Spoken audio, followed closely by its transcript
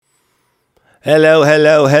Hello,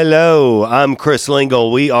 hello, hello. I'm Chris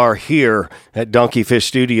Lengel. We are here at Donkey Fish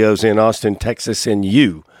Studios in Austin, Texas, and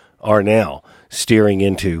you are now steering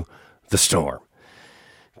into the storm.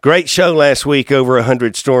 Great show last week. Over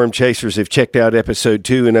 100 storm chasers have checked out episode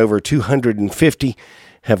 2, and over 250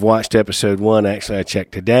 have watched episode 1. Actually, I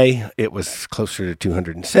checked today. It was closer to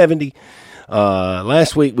 270.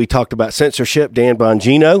 Last week, we talked about censorship. Dan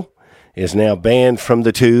Bongino is now banned from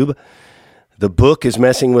the tube. The book is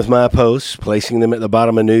messing with my posts, placing them at the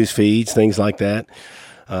bottom of news feeds, things like that.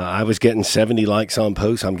 I was getting 70 likes on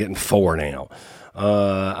posts. I'm getting 4 now.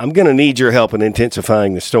 I'm going to need your help in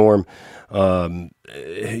intensifying the storm.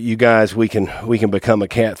 You guys, we can become a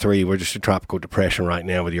Cat 3. We're just a tropical depression right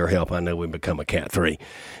now. With your help, I know we can become a Cat 3.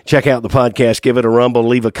 Check out the podcast. Give it a rumble.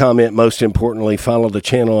 Leave a comment. Most importantly, follow the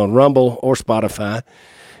channel on Rumble or Spotify.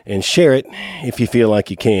 And share it if you feel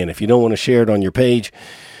like you can. If you don't want to share it on your page,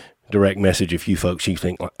 direct message if you folks you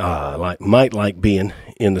think might like being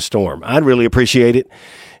in the storm. I'd really appreciate it,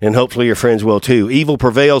 and hopefully your friends will too. Evil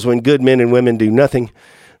prevails when good men and women do nothing,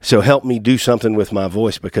 so help me do something with my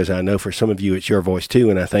voice, because I know for some of you it's your voice too,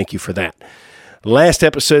 and I thank you for that. Last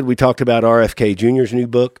episode we talked about RFK Jr.'s new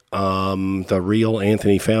book, The Real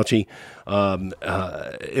Anthony Fauci.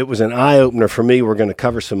 It was an eye-opener for me. We're going to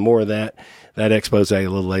cover some more of that expose a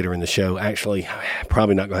little later in the show. Actually,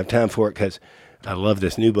 probably not going to have time for it because I love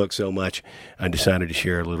this new book so much, I decided to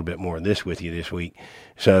share a little bit more of this with you this week.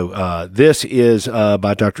 So this is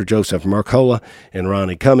by Dr. Joseph Mercola and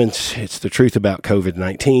Ronnie Cummins. It's the truth about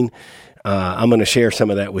COVID-19. I'm going to share some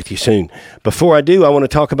of that with you soon. Before I do, I want to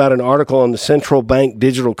talk about an article on the central bank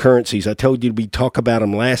digital currencies. I told you we'd talk about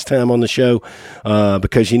them last time on the show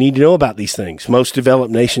because you need to know about these things. Most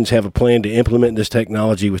developed nations have a plan to implement this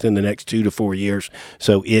technology within the next 2 to 4 years,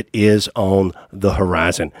 so it is on the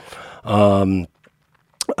horizon.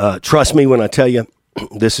 Trust me when I tell you,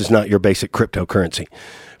 this is not your basic cryptocurrency.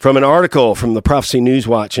 From an article from the Prophecy News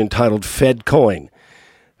Watch entitled Fed Coin.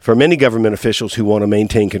 For many government officials who want to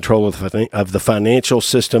maintain control of the financial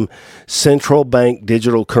system, central bank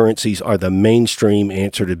digital currencies are the mainstream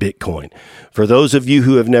answer to Bitcoin. For those of you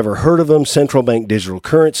who have never heard of them, central bank digital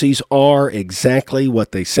currencies are exactly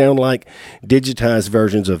what they sound like: digitized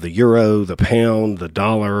versions of the euro, the pound, the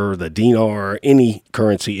dollar, the dinar, any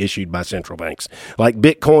currency issued by central banks. Like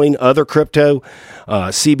Bitcoin, other crypto,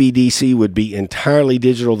 CBDC would be entirely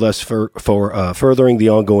digital, thus furthering the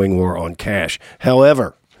ongoing war on cash.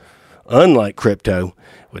 However, unlike crypto,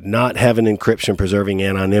 would not have an encryption preserving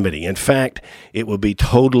anonymity. In fact, it would be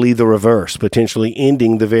totally the reverse, potentially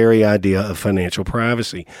ending the very idea of financial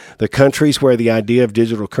privacy. The countries where the idea of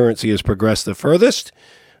digital currency has progressed the furthest,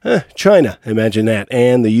 China, imagine that,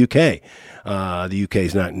 and the UK. The UK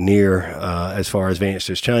is not near as far advanced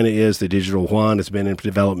as China is. The digital yuan has been in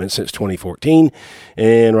development since 2014,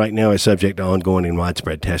 and right now is subject to ongoing and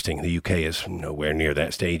widespread testing. The UK is nowhere near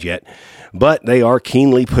that stage yet, but they are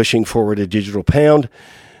keenly pushing forward a digital pound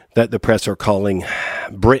that the press are calling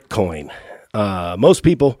Britcoin. Most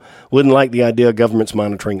people wouldn't like the idea of governments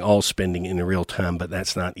monitoring all spending in real time, but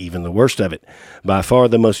that's not even the worst of it. By far,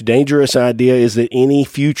 the most dangerous idea is that any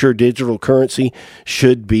future digital currency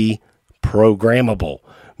should be programmable,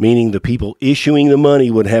 meaning the people issuing the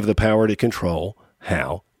money would have the power to control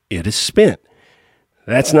how it is spent.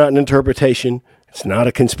 That's not an interpretation. It's not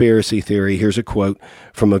a conspiracy theory. Here's a quote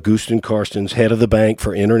from Augustin Carstens, head of the Bank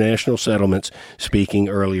for International Settlements, speaking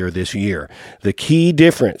earlier this year. The key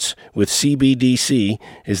difference with CBDC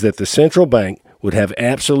is that the central bank would have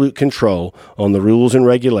absolute control on the rules and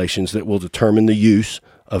regulations that will determine the use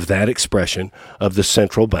of that expression of the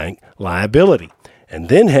central bank liability, and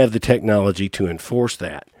then have the technology to enforce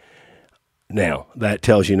that. Now, that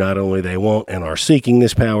tells you not only they want and are seeking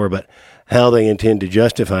this power, but how they intend to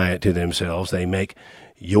justify it to themselves. They make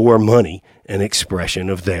your money an expression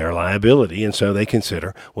of their liability, and so they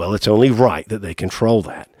consider, well, it's only right that they control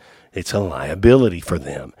that. It's a liability for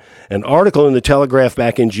them. An article in the Telegraph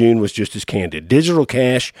back in June was just as candid. Digital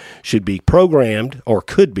cash should be programmed, or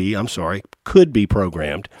could be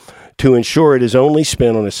programmed to ensure it is only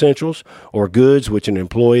spent on essentials or goods which an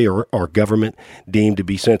employee or government deemed to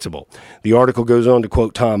be sensible. The article goes on to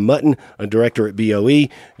quote Tom Mutton, a director at BOE.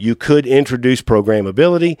 You could introduce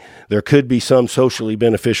programmability. There could be some socially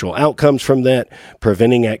beneficial outcomes from that,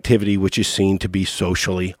 preventing activity which is seen to be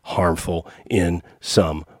socially harmful in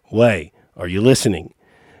some way. Are you listening?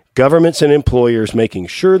 Governments and employers making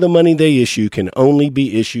sure the money they issue can only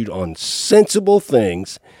be issued on sensible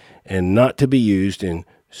things and not to be used in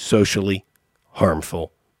socially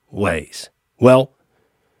harmful ways. Well,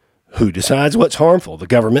 who decides what's harmful? The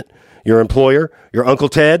government? Your employer? Your Uncle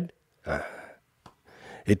Ted?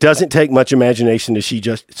 It doesn't take much imagination to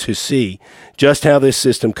see just how this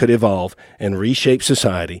system could evolve and reshape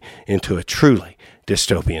society into a truly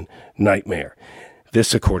dystopian nightmare.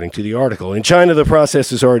 This according to the article. In China, the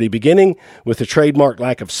process is already beginning with the trademark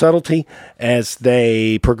lack of subtlety. As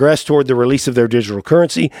they progress toward the release of their digital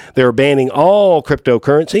currency, they're banning all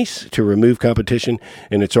cryptocurrencies to remove competition,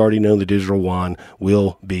 and it's already known the digital yuan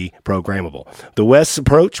will be programmable. The West's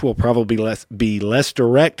approach will probably be less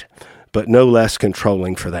direct, but no less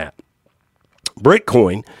controlling for that.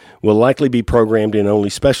 Bitcoin will likely be programmed in only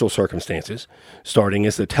special circumstances, starting,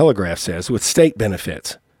 as the Telegraph says, with state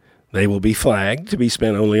benefits. They will be flagged to be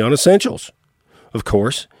spent only on essentials. Of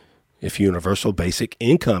course, if universal basic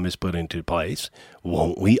income is put into place,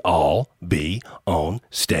 won't we all be on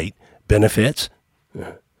state benefits?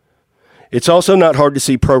 It's also not hard to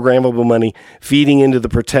see programmable money feeding into the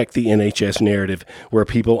protect the NHS narrative, where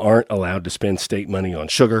people aren't allowed to spend state money on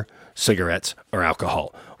sugar, cigarettes, or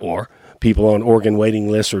alcohol, or people on organ waiting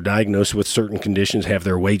lists or diagnosed with certain conditions have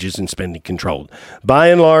their wages and spending controlled. By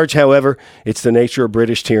and large, however, it's the nature of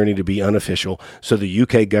British tyranny to be unofficial, so the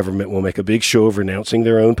UK government will make a big show of renouncing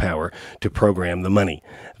their own power to program the money,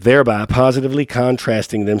 thereby positively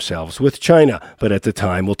contrasting themselves with China, but at the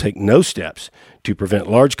time will take no steps to prevent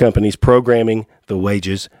large companies programming the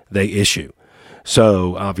wages they issue.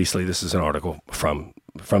 So, obviously, this is an article from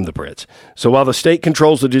the Brits. So while the state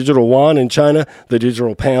controls the digital yuan in China, the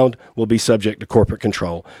digital pound will be subject to corporate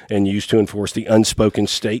control and used to enforce the unspoken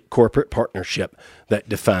state-corporate partnership that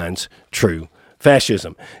defines true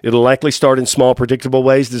fascism. It'll likely start in small, predictable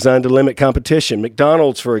ways designed to limit competition.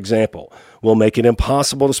 McDonald's, for example, will make it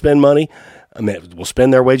impossible to spend money. Will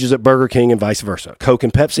spend their wages at Burger King and vice versa. Coke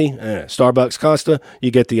and Pepsi, Starbucks, Costa,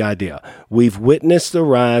 you get the idea. We've witnessed the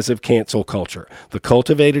rise of cancel culture, the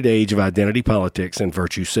cultivated age of identity politics and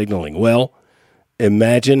virtue signaling. Well,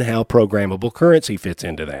 imagine how programmable currency fits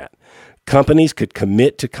into that. Companies could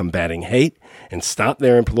commit to combating hate and stop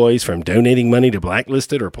their employees from donating money to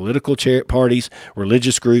blacklisted or political parties,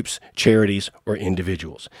 religious groups, charities, or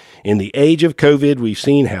individuals. In the age of COVID, we've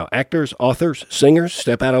seen how actors, authors, singers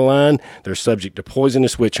step out of line. They're subject to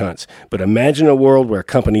poisonous witch hunts. But imagine a world where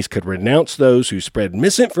companies could renounce those who spread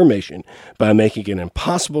misinformation by making it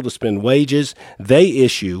impossible to spend wages they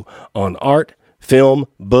issue on art, film,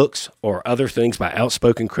 books, or other things by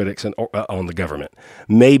outspoken critics on the government.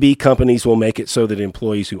 Maybe companies will make it so that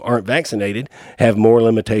employees who aren't vaccinated have more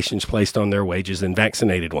limitations placed on their wages than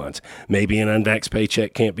vaccinated ones. Maybe an unvaxxed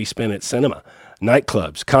paycheck can't be spent at cinema,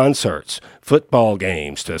 nightclubs, concerts, football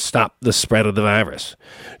games to stop the spread of the virus.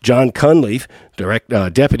 John Cunliffe,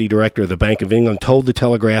 Deputy Director of the Bank of England, told the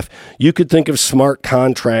Telegraph, you could think of smart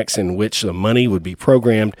contracts in which the money would be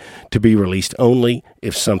programmed to be released only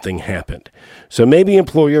if something happened. So maybe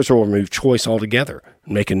employers will remove choice altogether,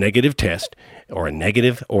 make a negative test or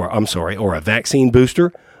a vaccine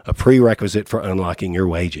booster a prerequisite for unlocking your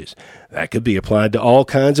wages. That could be applied to all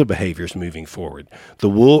kinds of behaviors moving forward. The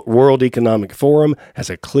World Economic Forum has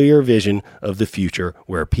a clear vision of the future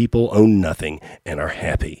where people own nothing and are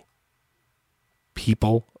happy.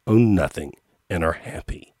 People own nothing and are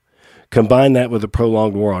happy. Combine that with a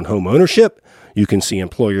prolonged war on home ownership, you can see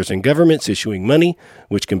employers and governments issuing money,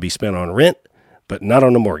 which can be spent on rent, but not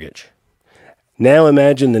on a mortgage. Now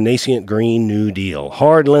imagine the nascent Green New Deal.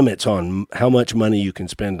 Hard limits on how much money you can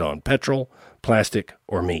spend on petrol, plastic,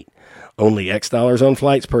 or meat. Only X dollars on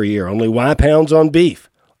flights per year. Only Y pounds on beef.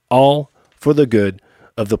 All for the good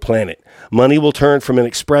of the planet. Money will turn from an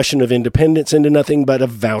expression of independence into nothing but a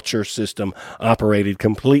voucher system operated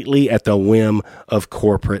completely at the whim of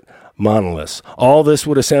corporate monoliths. All this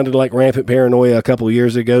would have sounded like rampant paranoia a couple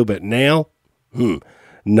years ago, but now,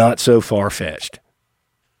 not so far-fetched.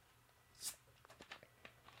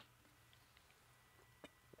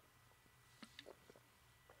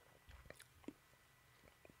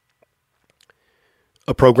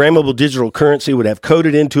 A programmable digital currency would have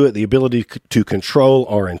coded into it the ability to control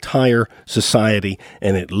our entire society,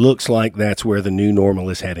 and it looks like that's where the new normal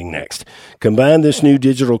is heading next. Combine this new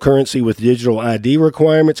digital currency with digital ID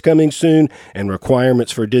requirements coming soon and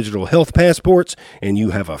requirements for digital health passports, and you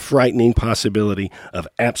have a frightening possibility of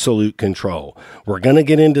absolute control. We're going to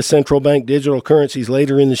get into central bank digital currencies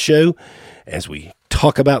later in the show as we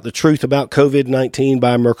talk about the truth about COVID-19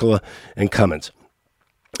 by Merkle and Cummins.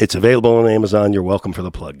 It's available on Amazon. You're welcome for the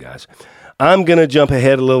plug, guys. I'm going to jump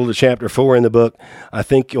ahead a little to chapter 4 in the book. I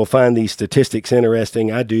think you'll find these statistics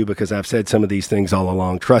interesting. I do, because I've said some of these things all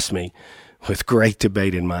along. Trust me, with great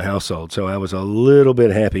debate in my household. So I was a little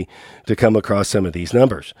bit happy to come across some of these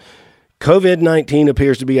numbers. COVID-19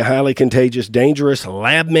 appears to be a highly contagious, dangerous,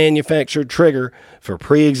 lab-manufactured trigger for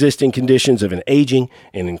pre-existing conditions of an aging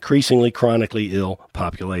and increasingly chronically ill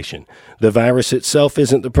population. The virus itself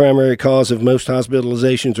isn't the primary cause of most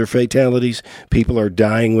hospitalizations or fatalities. People are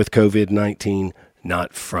dying with COVID-19,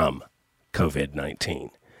 not from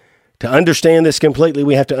COVID-19. To understand this completely,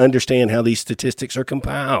 we have to understand how these statistics are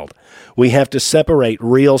compiled. We have to separate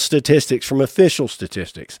real statistics from official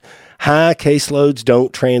statistics. High caseloads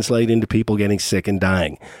don't translate into people getting sick and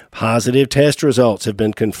dying. Positive test results have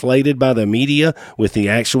been conflated by the media with the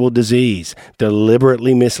actual disease,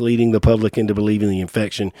 deliberately misleading the public into believing the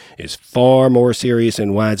infection is far more serious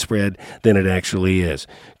and widespread than it actually is.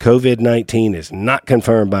 COVID-19 is not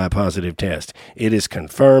confirmed by a positive test. It is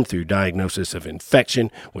confirmed through diagnosis of infection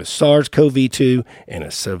with SARS-CoV-2 and a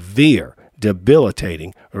severe,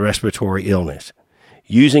 debilitating respiratory illness.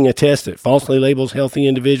 Using a test that falsely labels healthy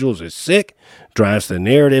individuals as sick drives the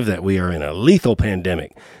narrative that we are in a lethal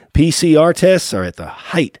pandemic. PCR tests are at the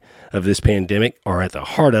height of this pandemic, or at the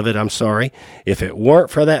heart of it, I'm sorry. If it weren't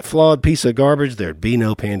for that flawed piece of garbage, there'd be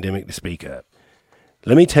no pandemic to speak of.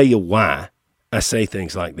 Let me tell you why I say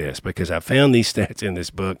things like this, because I found these stats in this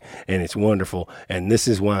book, and it's wonderful, and this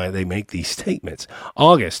is why they make these statements.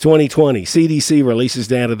 August 2020, CDC releases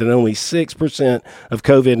data that only 6% of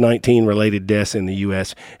COVID-19 related deaths in the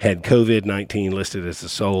U.S. had COVID-19 listed as the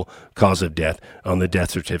sole cause of death on the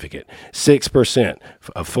death certificate. 6%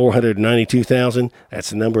 of 492,000,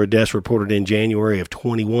 that's the number of deaths reported in January of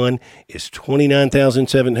 21, is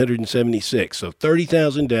 29,776. So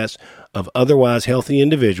 30,000 deaths of otherwise healthy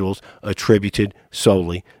individuals attributed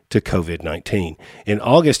solely to COVID-19. In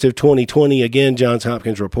August of 2020, again, Johns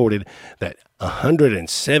Hopkins reported that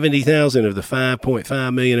 170,000 of the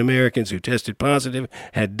 5.5 million Americans who tested positive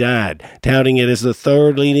had died, touting it as the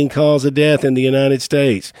third leading cause of death in the United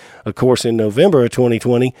States. Of course, in November of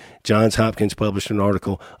 2020, Johns Hopkins published an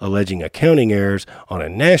article alleging accounting errors on a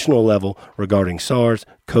national level regarding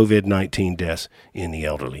SARS-CoV-19 deaths in the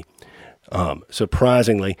elderly.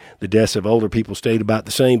 Surprisingly, the deaths of older people stayed about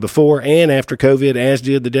the same before and after COVID, as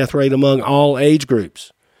did the death rate among all age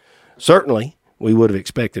groups. Certainly, we would have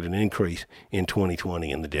expected an increase in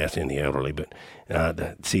 2020 in the deaths in the elderly, but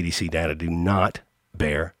the CDC data do not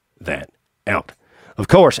bear that out. Of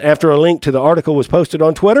course, after a link to the article was posted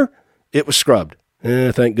on Twitter, it was scrubbed.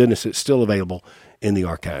 Thank goodness it's still available in the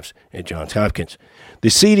archives at Johns Hopkins. The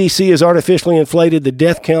CDC has artificially inflated the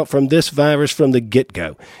death count from this virus from the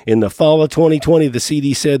get-go. In the fall of 2020, the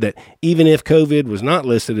CDC said that even if COVID was not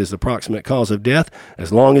listed as the proximate cause of death,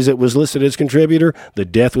 as long as it was listed as contributor, the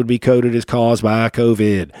death would be coded as caused by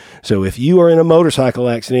COVID. So if you are in a motorcycle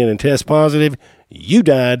accident and test positive, you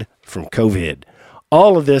died from COVID.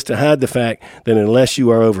 All of this to hide the fact that unless you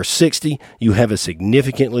are over 60, you have a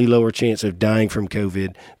significantly lower chance of dying from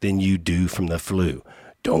COVID than you do from the flu.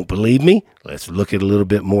 Don't believe me? Let's look at a little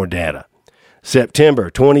bit more data. September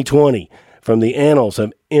 2020, from the Annals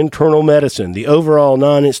of Internal Medicine, the overall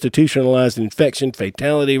non-institutionalized infection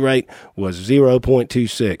fatality rate was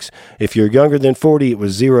 0.26. If you're younger than 40, it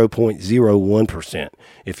was 0.01%.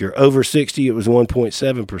 If you're over 60, it was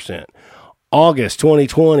 1.7%. August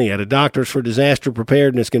 2020, at a Doctors for Disaster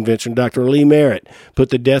Preparedness convention, Dr. Lee Merritt put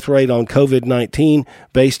the death rate on COVID-19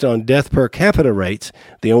 based on death per capita rates,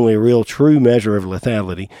 the only real true measure of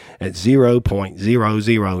lethality, at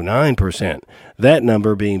 0.009%. That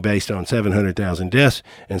number being based on 700,000 deaths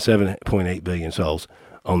and 7.8 billion souls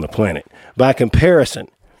on the planet. By comparison,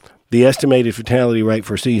 the estimated fatality rate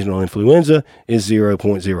for seasonal influenza is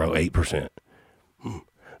 0.08%.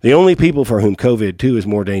 The only people for whom COVID-2 is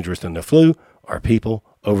more dangerous than the flu are people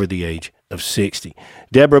over the age of 60.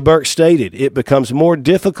 Deborah Burke stated, it becomes more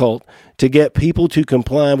difficult to get people to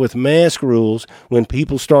comply with mask rules when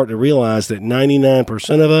people start to realize that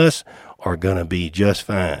 99% of us are going to be just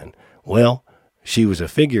fine. Well, she was a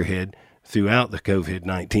figurehead throughout the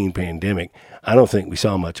COVID-19 pandemic. I don't think we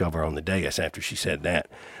saw much of her on the dais after she said that.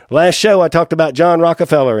 Last show, I talked about John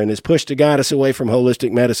Rockefeller and his push to guide us away from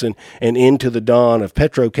holistic medicine and into the dawn of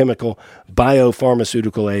petrochemical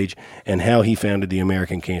biopharmaceutical age and how he founded the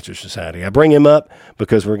American Cancer Society. I bring him up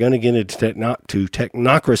because we're going to get into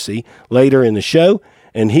technocracy later in the show,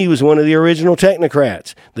 and he was one of the original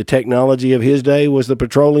technocrats. The technology of his day was the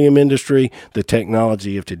petroleum industry. The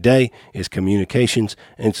technology of today is communications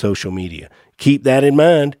and social media. Keep that in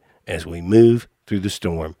mind as we move through the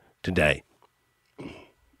storm today.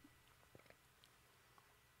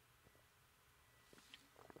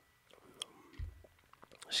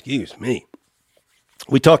 Excuse me.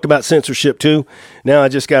 We talked about censorship too. Now I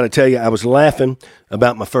just got to tell you, I was laughing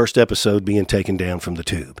about my first episode being taken down from the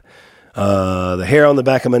tube. The hair on the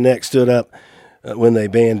back of my neck stood up. when they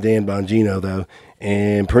banned Dan Bongino, though.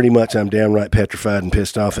 And pretty much I'm downright petrified and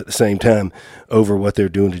pissed off at the same time over what they're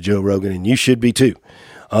doing to Joe Rogan, and you should be too.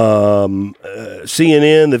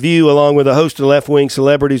 CNN, The View, along with a host of left-wing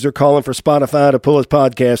celebrities are calling for Spotify to pull his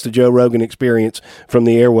podcast, The Joe Rogan Experience, from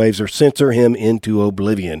the airwaves or censor him into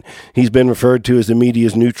oblivion. He's been referred to as the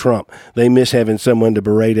media's new Trump. They miss having someone to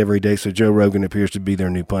berate every day, so Joe Rogan appears to be their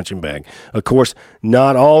new punching bag. Of course,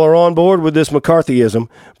 not all are on board with this McCarthyism.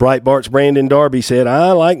 Breitbart's Brandon Darby said,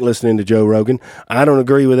 I like listening to Joe Rogan. I don't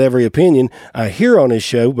agree with every opinion I hear on his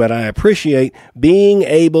show, but I appreciate being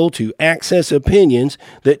able to access opinions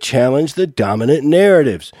that challenge the dominant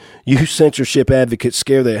narratives. You censorship advocates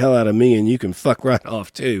scare the hell out of me, and you can fuck right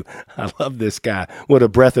off too. I love this guy. What a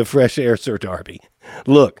breath of fresh air, Sir Darby.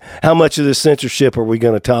 Look, how much of this censorship are we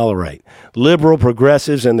going to tolerate? Liberal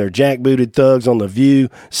progressives and their jackbooted thugs on The View,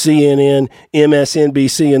 CNN,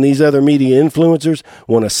 MSNBC, and these other media influencers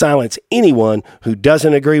want to silence anyone who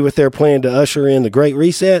doesn't agree with their plan to usher in the Great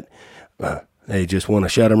Reset? They just want to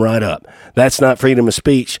shut them right up. That's not freedom of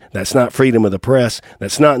speech. That's not freedom of the press.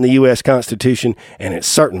 That's not in the U.S. Constitution, and it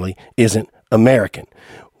certainly isn't American.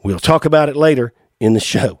 We'll talk about it later in the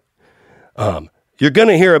show. You're going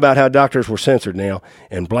to hear about how doctors were censored now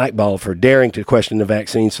and blackballed for daring to question the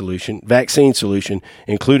vaccine solution,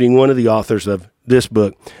 including one of the authors of this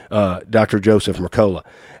book, Dr. Joseph Mercola.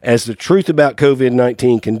 As the truth about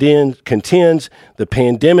COVID-19 contends, the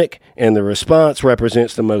pandemic and the response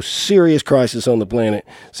represents the most serious crisis on the planet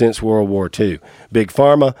since World War II. Big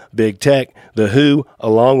Pharma, Big Tech, the WHO,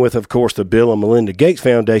 along with, of course, the Bill and Melinda Gates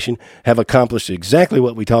Foundation, have accomplished exactly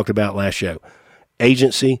what we talked about last show: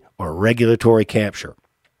 agency or regulatory capture.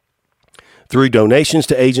 Through donations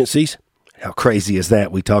to agencies, how crazy is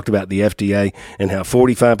that? We talked about the FDA and how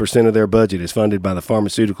 45% of their budget is funded by the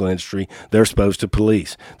pharmaceutical industry they're supposed to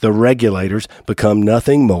police. The regulators become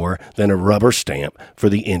nothing more than a rubber stamp for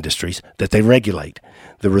the industries that they regulate.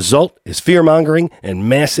 The result is fear-mongering and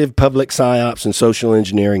massive public psyops and social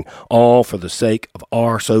engineering, all for the sake of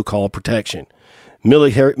our so-called protection.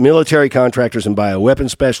 Military contractors and bioweapon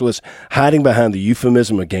specialists hiding behind the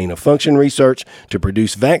euphemism of gain-of-function research to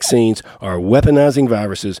produce vaccines are weaponizing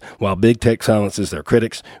viruses while big tech silences their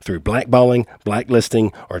critics through blackballing,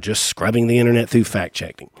 blacklisting, or just scrubbing the internet through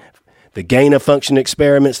fact-checking. The gain-of-function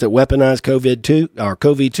experiments that weaponize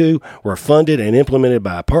COVID-2 were funded and implemented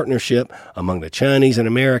by a partnership among the Chinese and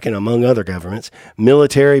American, among other governments,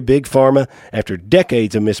 military, big pharma, after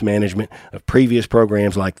decades of mismanagement of previous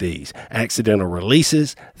programs like these, accidental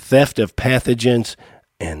releases, theft of pathogens,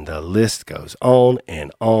 and the list goes on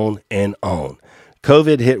and on and on.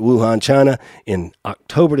 COVID hit Wuhan, China in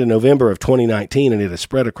October to November of 2019, and it has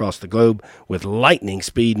spread across the globe with lightning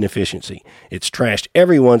speed and efficiency. It's trashed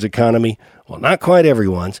everyone's economy, well, not quite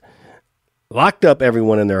everyone's, locked up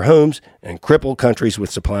everyone in their homes, and crippled countries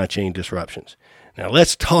with supply chain disruptions. Now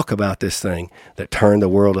let's talk about this thing that turned the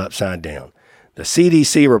world upside down. The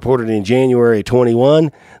CDC reported in January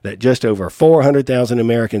 21 that just over 400,000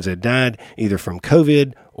 Americans had died either from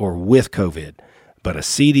COVID or with COVID. But a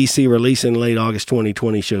CDC release in late August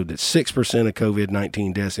 2020 showed that 6% of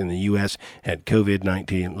COVID-19 deaths in the U.S. had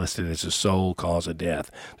COVID-19 listed as the sole cause of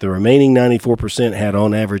death. The remaining 94% had,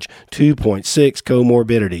 on average, 2.6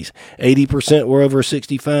 comorbidities. 80% were over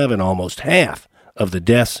 65, and almost half of the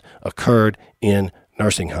deaths occurred in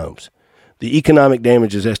nursing homes. The economic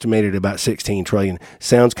damage is estimated at about $16 trillion.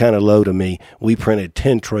 Sounds kind of low to me. We printed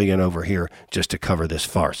 $10 trillion over here just to cover this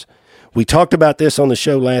farce. We talked about this on the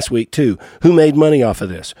show last week, too. Who made money off of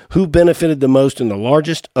this? Who benefited the most in the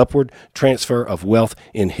largest upward transfer of wealth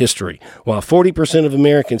in history? While 40% of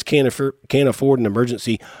Americans can't afford an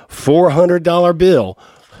emergency $400 bill,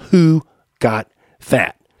 who got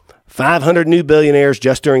fat? 500 new billionaires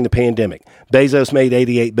just during the pandemic. Bezos made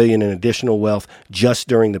 $88 billion in additional wealth just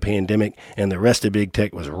during the pandemic, and the rest of big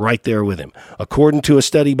tech was right there with him. According to a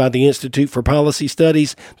study by the Institute for Policy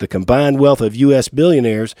Studies, the combined wealth of U.S.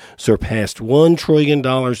 billionaires surpassed $1 trillion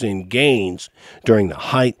in gains during the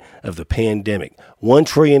height of the pandemic. $1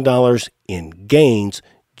 trillion in gains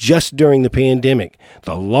just during the pandemic,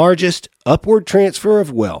 the largest upward transfer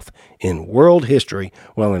of wealth in world history,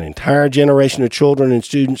 while an entire generation of children and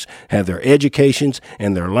students have their educations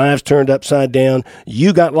and their lives turned upside down.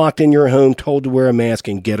 You got locked in your home, told to wear a mask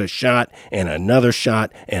and get a shot and another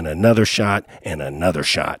shot and another shot and another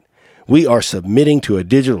shot. We are submitting to a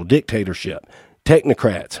digital dictatorship.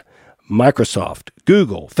 Technocrats, Microsoft,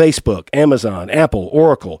 Google, Facebook, Amazon, Apple,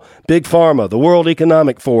 Oracle, Big Pharma, the World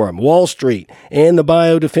Economic Forum, Wall Street, and the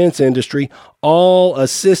biodefense industry, all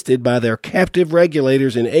assisted by their captive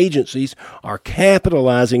regulators and agencies, are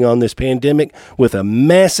capitalizing on this pandemic with a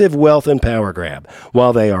massive wealth and power grab,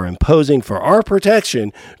 while they are imposing for our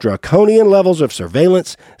protection draconian levels of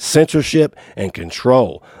surveillance, censorship, and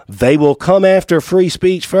control. They will come after free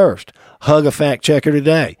speech first. Hug a fact checker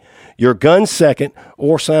today. Your gun second,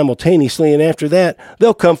 or simultaneously, and after that,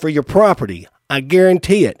 they'll come for your property. I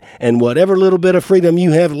guarantee it. And whatever little bit of freedom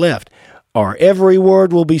you have left, our every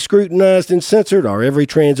word will be scrutinized and censored. Our every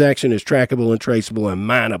transaction is trackable and traceable and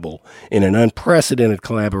mineable in an unprecedented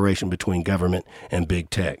collaboration between government and big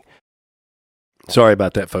tech. Sorry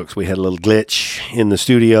about that, folks. We had a little glitch in the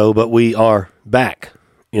studio, but we are back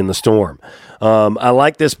in the storm. I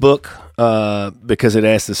like this book because it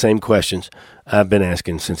asks the same questions I've been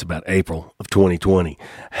asking since about April of 2020.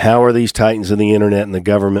 How are these titans of the internet and the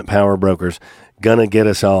government power brokers going to get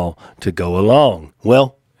us all to go along?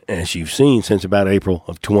 Well, as you've seen since about April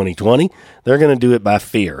of 2020, they're going to do it by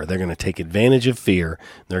fear. They're going to take advantage of fear.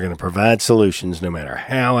 They're going to provide solutions no matter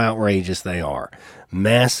how outrageous they are.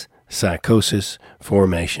 Mass psychosis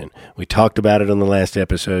formation. We talked about it on the last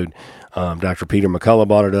episode. Dr. Peter McCullough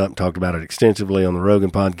brought it up, talked about it extensively on the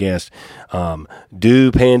Rogan podcast.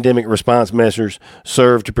 Do pandemic response measures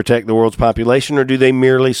serve to protect the world's population, or do they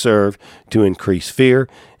merely serve to increase fear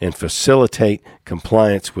and facilitate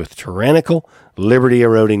compliance with tyrannical,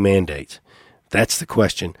 liberty-eroding mandates? That's the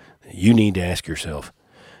question that you need to ask yourself.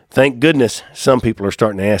 Thank goodness some people are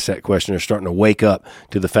starting to ask that question. They're starting to wake up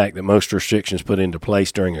to the fact that most restrictions put into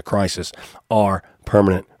place during a crisis are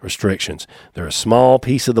permanent restrictions. They're a small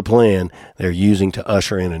piece of the plan they're using to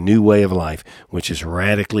usher in a new way of life, which is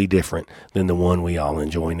radically different than the one we all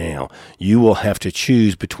enjoy now. You will have to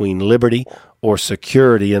choose between liberty or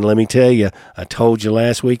security. And let me tell you, I told you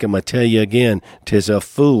last week, I'm going to tell you again, 'tis a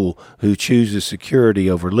fool who chooses security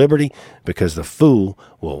over liberty, because the fool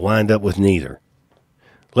will wind up with neither.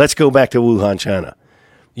 Let's go back to Wuhan, China.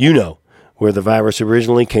 You know where the virus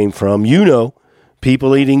originally came from. You know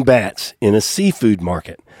people eating bats in a seafood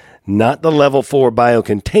market, not the level 4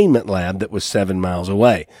 biocontainment lab that was 7 miles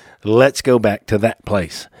away. Let's go back to that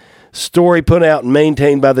place. Story put out and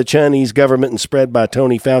maintained by the Chinese government and spread by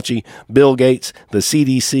Tony Fauci, Bill Gates, the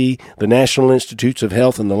CDC, the National Institutes of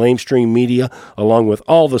Health, and the lamestream media, along with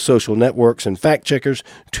all the social networks and fact checkers,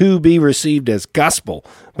 to be received as gospel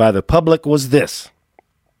by the public was this: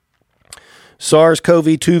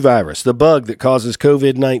 SARS-CoV-2 virus, the bug that causes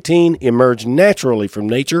COVID-19, emerged naturally from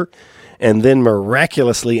nature and then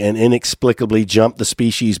miraculously and inexplicably jumped the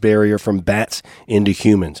species barrier from bats into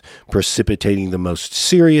humans, precipitating the most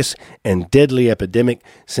serious and deadly epidemic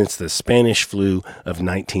since the Spanish flu of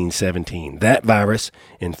 1917. That virus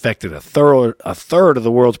infected a third of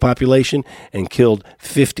the world's population and killed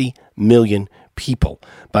 50 million people.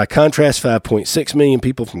 By contrast, 5.6 million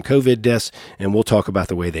people from COVID deaths, and we'll talk about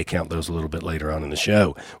the way they count those a little bit later on in the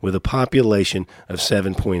show, with a population of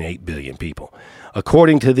 7.8 billion people.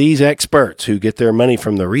 According to these experts who get their money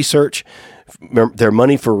from the research, their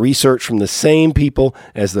money for research from the same people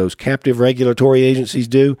as those captive regulatory agencies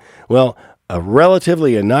do, well, a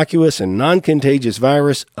relatively innocuous and non-contagious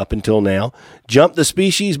virus, up until now, jumped the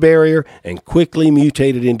species barrier and quickly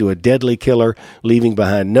mutated into a deadly killer, leaving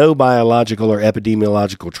behind no biological or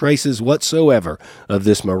epidemiological traces whatsoever of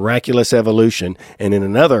this miraculous evolution. And in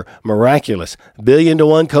another miraculous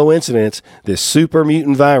 1,000,000,000 coincidence, this super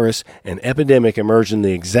mutant virus and epidemic emerged in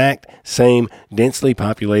the exact same densely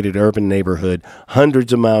populated urban neighborhood,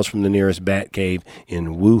 hundreds of miles from the nearest bat cave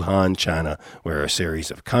in Wuhan, China, where a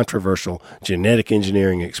series of controversial genetic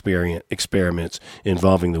engineering experiments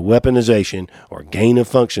involving the weaponization or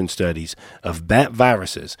gain-of-function studies of bat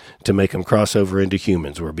viruses to make them cross over into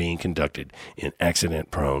humans were being conducted in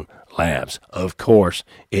accident-prone labs. Of course,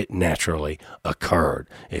 it naturally occurred.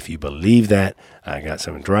 If you believe that, I got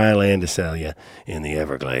some dry land to sell you in the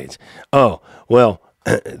Everglades. Oh, well,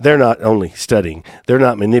 they're not only studying, they're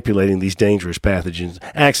not manipulating these dangerous pathogens.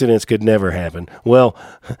 Accidents could never happen. Well,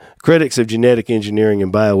 critics of genetic engineering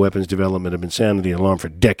and bioweapons development have been sounding the alarm for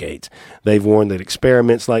decades. They've warned that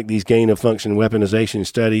experiments like these gain-of-function weaponization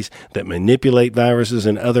studies that manipulate viruses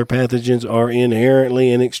and other pathogens are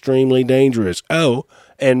inherently and extremely dangerous. Oh,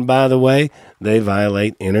 and by the way, they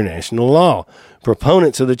violate international law.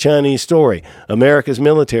 Proponents of the Chinese story, America's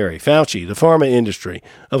military, Fauci, the pharma industry.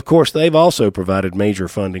 Of course, they've also provided major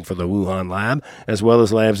funding for the Wuhan lab, as well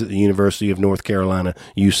as labs at the University of North Carolina,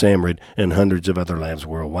 USAMRIID, and hundreds of other labs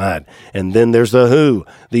worldwide. And then there's the WHO,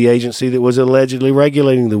 the agency that was allegedly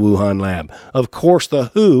regulating the Wuhan lab. Of course, the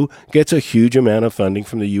WHO gets a huge amount of funding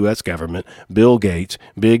from the U.S. government, Bill Gates,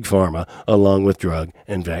 Big Pharma, along with drug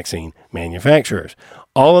and vaccine manufacturers.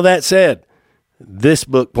 All of that said, this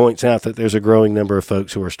book points out that there's a growing number of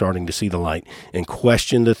folks who are starting to see the light and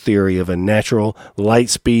question the theory of a natural light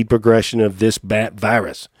speed progression of this bat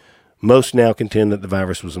virus. Most now contend that the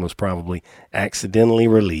virus was most probably accidentally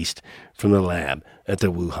released from the lab at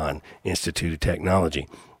the Wuhan Institute of Technology.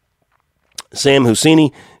 Sam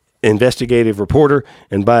Husseini, investigative reporter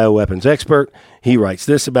and bioweapons expert, he writes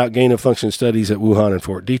this about gain-of-function studies at Wuhan and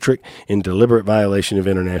Fort Detrick in deliberate violation of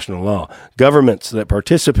international law. Governments that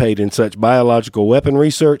participate in such biological weapon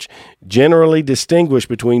research generally distinguish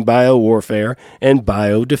between biowarfare and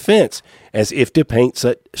biodefense, as if to paint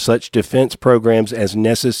such defense programs as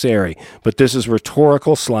necessary. But this is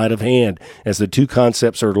rhetorical sleight of hand, as the two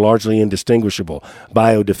concepts are largely indistinguishable.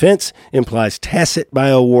 Biodefense implies tacit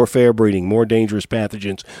biowarfare, breeding more dangerous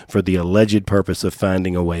pathogens for the alleged purpose of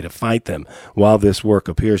finding a way to fight them. While this work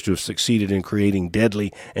appears to have succeeded in creating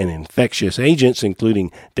deadly and infectious agents, including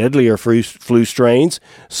deadlier flu strains,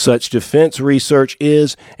 such defense research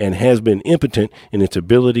is and has been impotent in its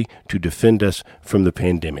ability to defend us from the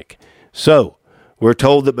pandemic. So, we're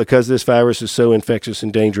told that because this virus is so infectious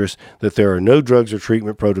and dangerous that there are no drugs or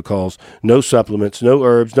treatment protocols, no supplements, no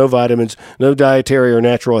herbs, no vitamins, no dietary or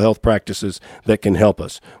natural health practices that can help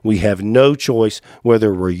us. We have no choice,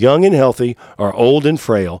 whether we're young and healthy or old and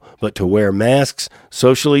frail, but to wear masks,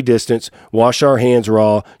 socially distance, wash our hands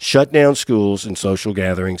raw, shut down schools and social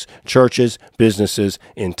gatherings, churches, businesses,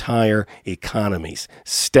 entire economies.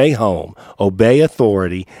 Stay home, obey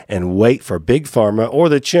authority, and wait for Big Pharma or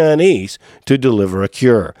the Chinese to deliver a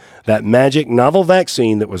cure. That magic novel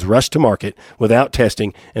vaccine that was rushed to market without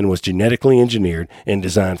testing and was genetically engineered and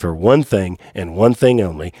designed for one thing and one thing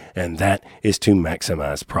only, and that is to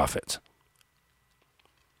maximize profits.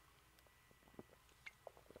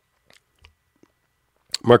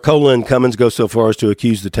 Mercola and Cummins go so far as to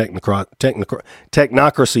accuse the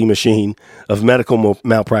technocracy machine of medical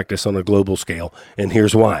malpractice on a global scale, and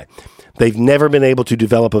here's why. They've never been able to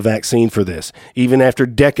develop a vaccine for this. Even after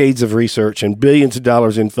decades of research and billions of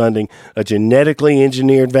dollars in funding, a genetically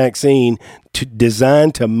engineered vaccine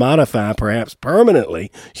designed to modify, perhaps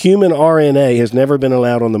permanently, human RNA has never been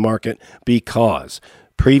allowed on the market because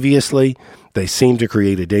previously they seem to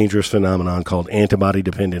create a dangerous phenomenon called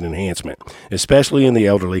antibody-dependent enhancement, especially in the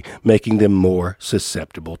elderly, making them more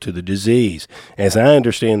susceptible to the disease. As I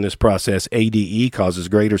understand this process, ADE causes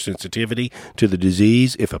greater sensitivity to the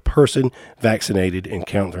disease if a person vaccinated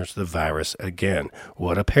encounters the virus again.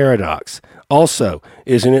 What a paradox. Also,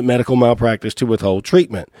 isn't it medical malpractice to withhold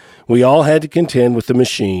treatment? We all had to contend with the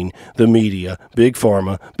machine, the media, Big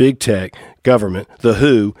Pharma, Big Tech, government, the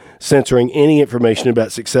WHO, censoring any information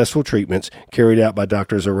about successful treatments carried out by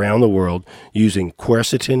doctors around the world using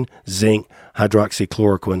quercetin, zinc,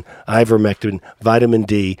 hydroxychloroquine, ivermectin, vitamin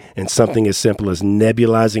D, and something as simple as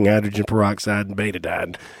nebulizing hydrogen peroxide and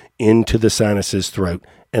betadine into the sinuses, throat,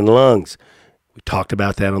 and lungs. We talked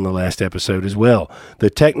about that on the last episode as well. The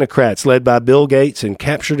technocrats led by Bill Gates and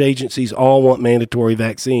captured agencies all want mandatory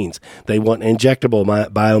vaccines. They want injectable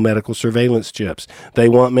biomedical surveillance chips. They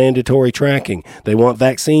want mandatory tracking. They want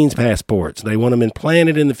vaccines passports. They want them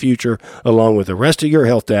implanted in the future along with the rest of your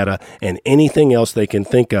health data and anything else they can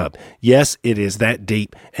think of. Yes, it is that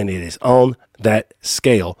deep and it is on that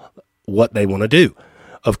scale what they want to do.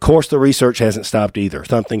 Of course, the research hasn't stopped either.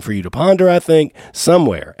 Something for you to ponder, I think.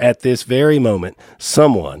 Somewhere at this very moment,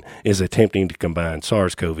 someone is attempting to combine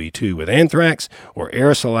SARS-CoV-2 with anthrax or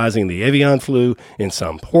aerosolizing the avian flu in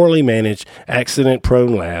some poorly managed,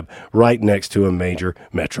 accident-prone lab right next to a major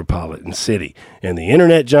metropolitan city. And the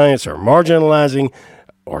internet giants are marginalizing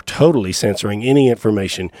or totally censoring any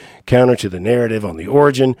information counter to the narrative on the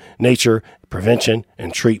origin, nature, prevention,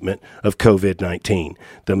 and treatment of COVID-19.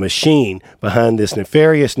 The machine behind this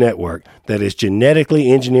nefarious network that is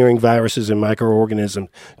genetically engineering viruses and microorganisms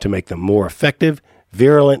to make them more effective,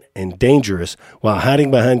 virulent, and dangerous while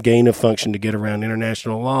hiding behind gain of function to get around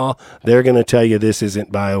international law, they're going to tell you this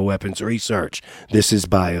isn't bioweapons research. This is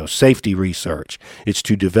biosafety research. It's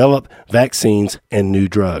to develop vaccines and new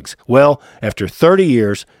drugs. Well, after 30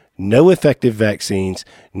 years, no effective vaccines,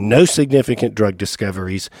 no significant drug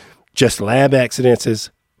discoveries, just lab accidents,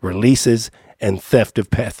 releases, and theft of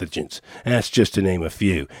pathogens. That's just to name a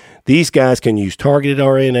few. These guys can use targeted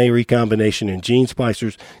RNA recombination, and gene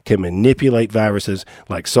splicers can manipulate viruses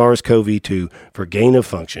like SARS-CoV-2 for gain of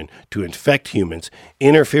function to infect humans,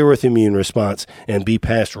 interfere with immune response, and be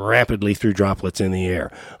passed rapidly through droplets in the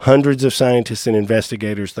air. Hundreds of scientists and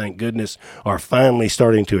investigators, thank goodness, are finally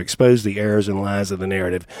starting to expose the errors and lies of the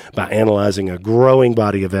narrative by analyzing a growing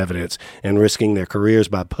body of evidence and risking their careers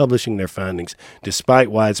by publishing their findings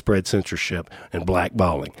despite widespread censorship and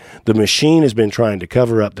blackballing. The machine has been trying to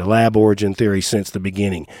cover up the lab origin theory since the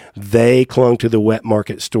beginning. They clung to the wet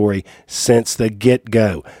market story since the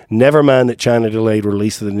get-go. Never mind that China delayed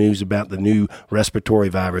release of the news about the new respiratory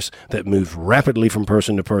virus that moved rapidly from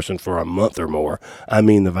person to person for a month or more. I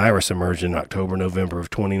mean, the virus emerged in October, November of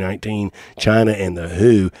 2019. China and the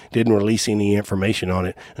WHO didn't release any information on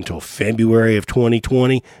it until February of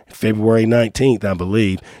 2020, February 19th, I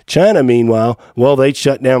believe. China, meanwhile, well, they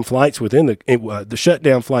shut down flights within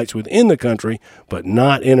the country, but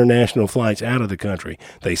not international flights out of the country.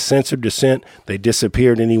 They censored dissent. They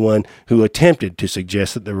disappeared anyone who attempted to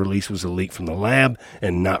suggest that the release was a leak from the lab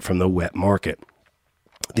and not from the wet market.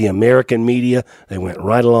 The American media, they went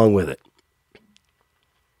right along with it.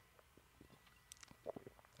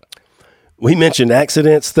 We mentioned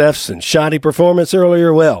accidents, thefts, and shoddy performance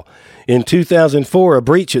earlier. Well, in 2004, a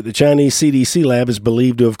breach at the Chinese CDC lab is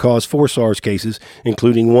believed to have caused 4 SARS cases,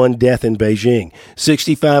 including 1 death in Beijing.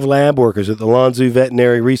 65 lab workers at the Lanzhou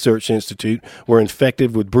Veterinary Research Institute were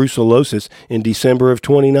infected with brucellosis in December of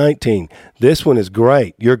 2019. This one is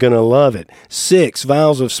great. You're going to love it. 6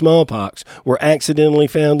 vials of smallpox were accidentally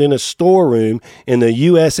found in a storeroom in the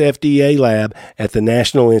U.S. FDA lab at the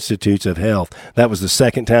National Institutes of Health. That was the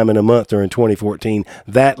second time in a month during 2014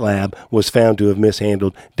 that lab was found to have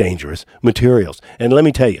mishandled dangerous materials. And let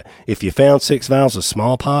me tell you, if you found 6 vials of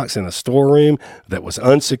smallpox in a storeroom that was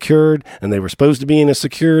unsecured and they were supposed to be in a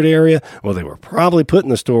secured area, well, they were probably put in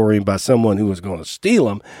the storeroom by someone who was going to steal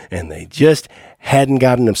them, and they just hadn't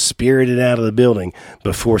gotten them spirited out of the building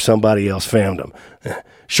before somebody else found them.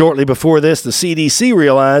 Shortly before this, the CDC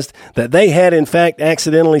realized that they had, in fact,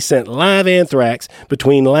 accidentally sent live anthrax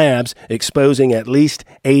between labs, exposing at least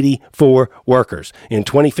 84 workers. In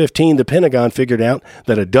 2015, the Pentagon figured out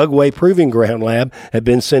that a Dugway Proving Ground lab had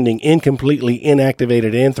been sending incompletely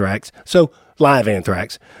inactivated anthrax, so live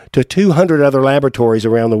anthrax, to 200 other laboratories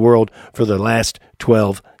around the world for the last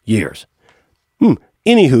 12 years.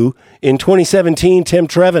 Anywho, in 2017, Tim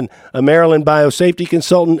Trevin, a Maryland biosafety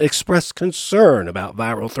consultant, expressed concern about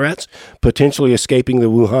viral threats potentially escaping the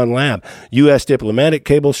Wuhan lab. U.S. diplomatic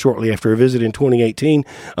cables, shortly after a visit in 2018,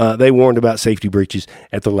 they warned about safety breaches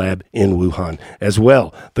at the lab in Wuhan as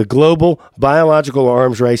well. The global biological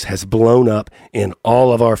arms race has blown up in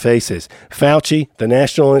all of our faces. Fauci, the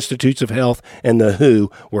National Institutes of Health, and the WHO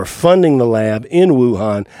were funding the lab in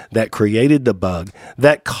Wuhan that created the bug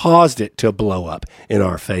that caused it to blow up in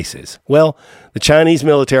our faces. Well, the Chinese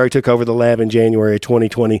military took over the lab in January of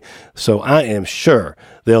 2020, so I am sure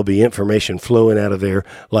there'll be information flowing out of there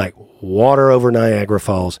like water over Niagara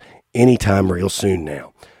Falls anytime real soon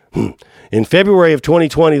now. In February of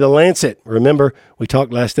 2020, The Lancet, remember we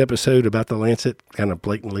talked last episode about The Lancet kind of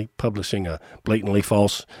blatantly publishing a blatantly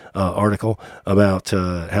false article about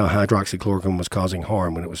how hydroxychloroquine was causing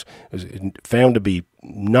harm when it was found to be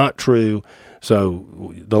not true.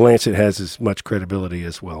 So The Lancet has as much credibility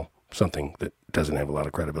as, well, something that doesn't have a lot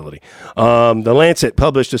of credibility. The Lancet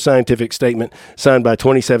published a scientific statement signed by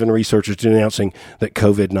 27 researchers denouncing that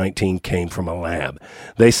COVID-19 came from a lab.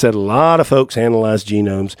 They said a lot of folks analyzed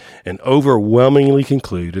genomes and overwhelmingly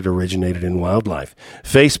conclude it originated in wildlife.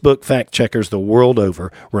 Facebook fact checkers the world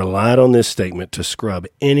over relied on this statement to scrub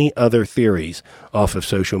any other theories off of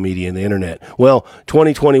social media and the internet. Well,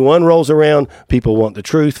 2021 rolls around. People want the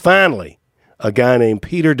truth. Finally, a guy named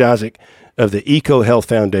Peter Daszak of the EcoHealth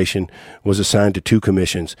Foundation was assigned to 2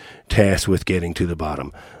 commissions tasked with getting to the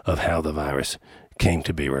bottom of how the virus came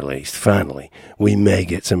to be released. Finally, we may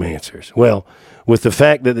get some answers. Well, with the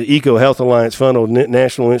fact that the EcoHealth Alliance funneled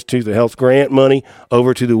National Institute of Health grant money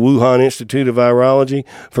over to the Wuhan Institute of Virology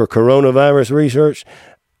for coronavirus research,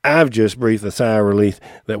 I've just breathed a sigh of relief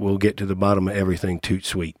that we'll get to the bottom of everything toot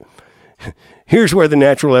sweet. Here's where the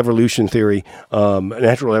natural evolution theory,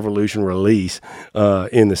 natural evolution release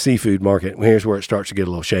in the seafood market, here's where it starts to get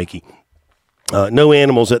a little shaky. No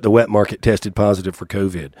animals at the wet market tested positive for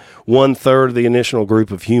COVID. 1/3 of the initial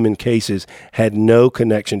group of human cases had no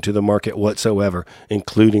connection to the market whatsoever,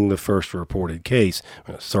 including the first reported case. I'm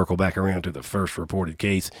going to circle back around to the first reported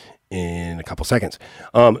case in a couple seconds.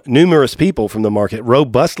 Numerous people from the market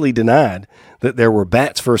robustly denied that there were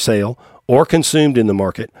bats for sale or consumed in the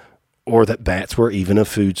market, or that bats were even a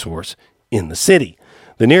food source in the city.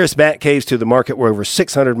 The nearest bat caves to the market were over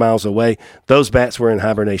 600 miles away. Those bats were in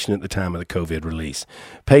hibernation at the time of the COVID release.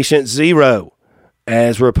 Patient zero,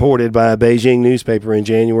 as reported by a Beijing newspaper in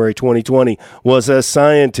January 2020, was a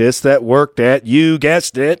scientist that worked at, you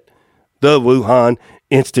guessed it, the Wuhan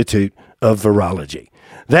Institute of Virology.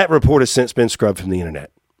 That report has since been scrubbed from the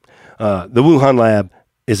internet. The Wuhan lab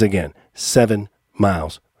is, again, 7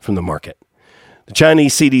 miles from the market. The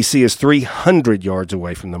Chinese CDC is 300 yards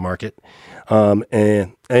away from the market,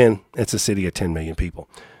 and it's a city of 10 million people.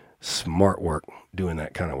 Smart work doing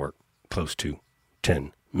that kind of work close to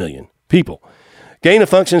 10 million people.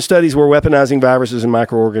 Gain-of-function studies were weaponizing viruses and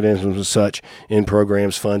microorganisms and such in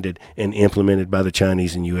programs funded and implemented by the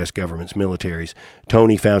Chinese and U.S. government's militaries.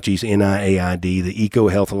 Tony Fauci's NIAID, the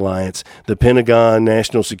EcoHealth Alliance, the Pentagon,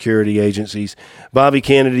 national security agencies. Bobby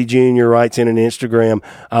Kennedy Jr. writes in an Instagram,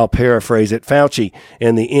 I'll paraphrase it, Fauci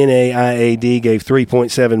and the NIAID gave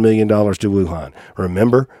 $3.7 million to Wuhan.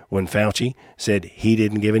 Remember when Fauci said he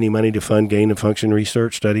didn't give any money to fund gain-of-function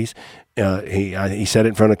research studies? He said it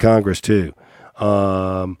in front of Congress, too.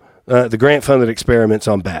 The grant funded experiments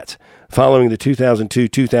on bats. Following the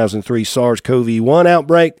 2002-2003 SARS-CoV-1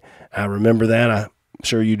 outbreak, I remember that, I'm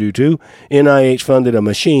sure you do too, NIH funded a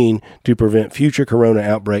machine to prevent future corona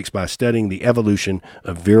outbreaks by studying the evolution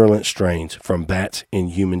of virulent strains from bats in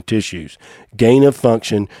human tissues. Gain of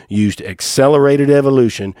function used accelerated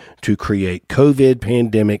evolution to create COVID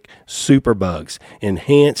pandemic superbugs,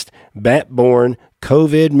 enhanced bat-borne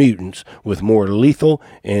COVID mutants with more lethal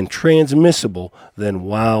and transmissible than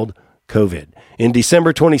wild COVID. In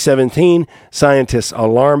December 2017, scientists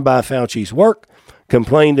alarmed by Fauci's work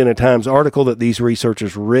complained in a Times article that these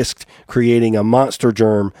researchers risked creating a monster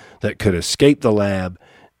germ that could escape the lab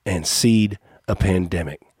and seed a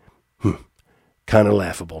pandemic. Kind of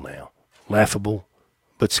laughable now. Laughable,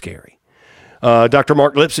 but scary. Dr.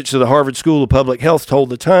 Mark Lipsitch of the Harvard School of Public Health told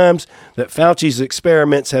the Times that Fauci's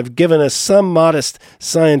experiments have given us some modest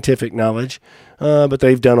scientific knowledge, but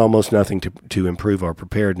they've done almost nothing to improve our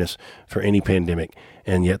preparedness for any pandemic,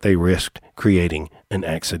 and yet they risked creating an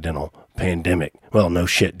accidental pandemic. Well, no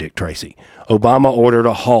shit, Dick Tracy. Obama ordered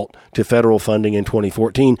a halt to federal funding in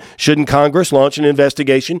 2014. Shouldn't Congress launch an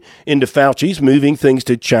investigation into Fauci's moving things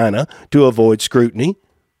to China to avoid scrutiny?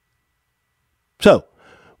 So,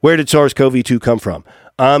 where did SARS-CoV-2 come from?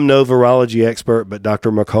 I'm no virology expert, but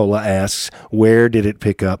Dr. McCullough asks, where did it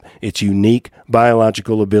pick up its unique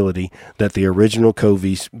biological ability that the original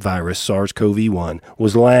COVID virus, SARS-CoV-1,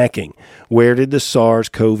 was lacking? Where did the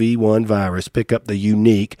SARS-CoV-1 virus pick up the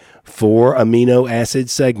unique 4 amino acid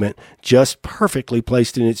segment just perfectly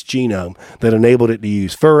placed in its genome that enabled it to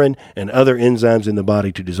use furin and other enzymes in the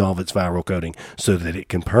body to dissolve its viral coating so that it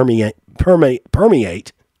can permeate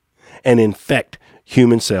and infect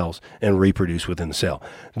human cells and reproduce within the cell?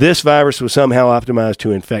 This virus was somehow optimized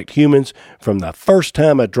to infect humans from the first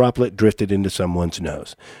time a droplet drifted into someone's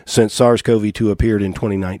nose. Since SARS-CoV-2 appeared in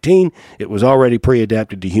 2019, it was already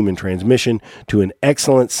pre-adapted to human transmission to an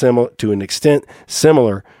extent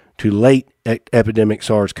similar to late epidemic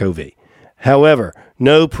SARS-CoV. However,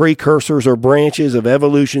 no precursors or branches of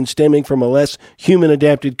evolution stemming from a less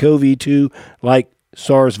human-adapted CoV-2 like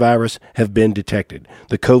SARS virus have been detected.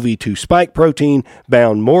 The CoV-2 spike protein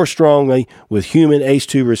bound more strongly with human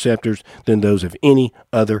ACE2 receptors than those of any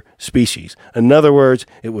other species. In other words,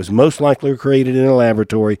 it was most likely created in a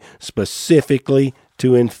laboratory specifically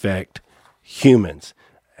to infect humans.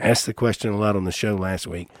 I asked the question a lot on the show last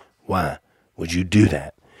week. Why would you do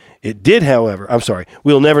that? It did, however,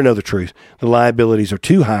 we'll never know the truth. The liabilities are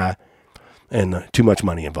too high and too much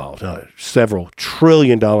money involved. Several $1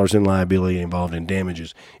 trillion in liability involved in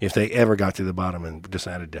damages if they ever got to the bottom and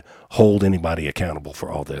decided to hold anybody accountable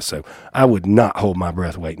for all this. So I would not hold my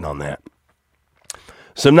breath waiting on that.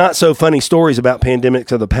 Some not so funny stories about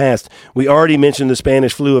pandemics of the past. We already mentioned the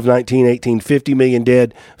Spanish flu of 1918, 50 million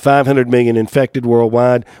dead, 500 million infected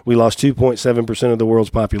worldwide. We lost 2.7% of the world's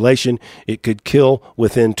population. It could kill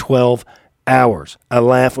within 12 hours. I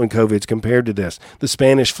laugh when COVID's compared to this. The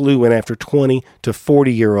Spanish flu went after 20 to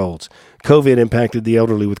 40-year-olds. COVID impacted the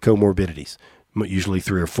elderly with comorbidities, usually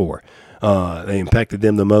 3 or 4. They impacted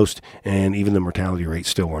them the most, and even the mortality rates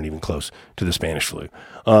still weren't even close to the Spanish flu.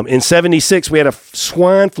 In 76, we had a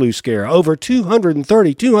swine flu scare. Over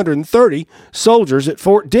 230 soldiers at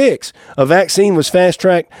Fort Dix. A vaccine was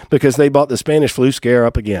fast-tracked because they bought the Spanish flu scare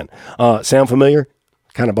up again. Sound familiar?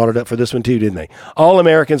 Kind of bought it up for this one too, didn't they? All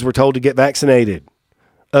Americans were told to get vaccinated.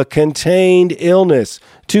 A contained illness.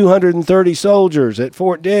 230 soldiers at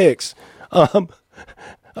Fort Dix.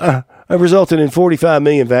 have resulted in 45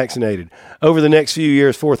 million vaccinated. Over the next few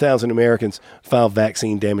years, 4,000 Americans filed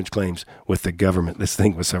vaccine damage claims with the government. This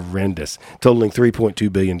thing was horrendous, totaling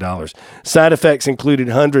 $3.2 billion. Side effects included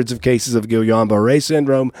hundreds of cases of Guillain-Barré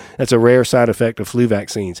syndrome. That's a rare side effect of flu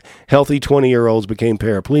vaccines. Healthy 20-year-olds became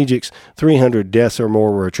paraplegics. 300 deaths or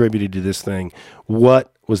more were attributed to this thing.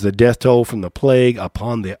 What was the death toll from the plague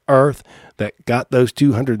upon the earth that got those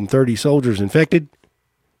 230 soldiers infected?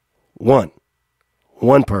 One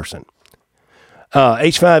person.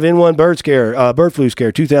 H5N1 bird flu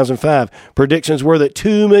scare, 2005. Predictions were that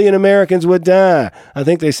 2 million Americans would die. I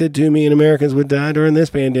think they said 2 million Americans would die during this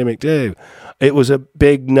pandemic, too. It was a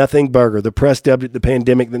big nothing burger. The press dubbed it the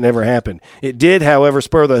pandemic that never happened. It did, however,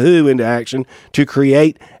 spur the WHO into action to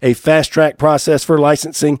create a fast-track process for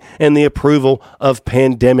licensing and the approval of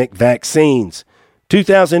pandemic vaccines.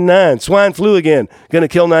 2009, swine flu again, going to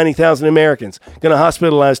kill 90,000 Americans, going to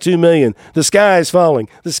hospitalize 2 million. The sky is falling.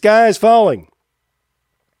 The sky is falling.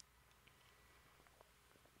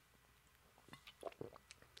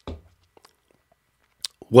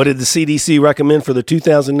 What did the CDC recommend for the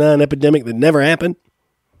 2009 epidemic that never happened?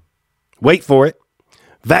 Wait for it.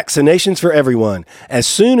 Vaccinations for everyone. As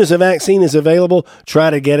soon as a vaccine is available, try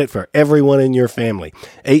to get it for everyone in your family.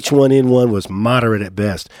 H1N1 was moderate at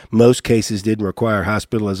best. Most cases didn't require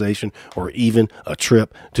hospitalization or even a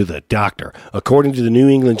trip to the doctor. According to the New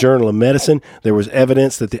England Journal of Medicine, there was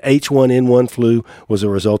evidence that the H1N1 flu was a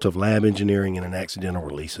result of lab engineering and an accidental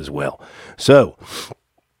release as well. So,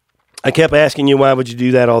 I kept asking you, why would you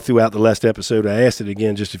do that all throughout the last episode? I asked it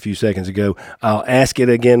again just a few seconds ago. I'll ask it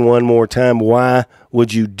again one more time. Why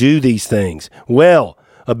would you do these things? Well,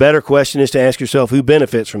 a better question is to ask yourself, who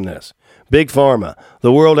benefits from this? Big Pharma,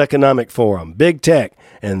 the World Economic Forum, Big Tech,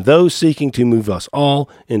 and those seeking to move us all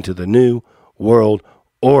into the new world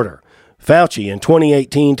order. Fauci in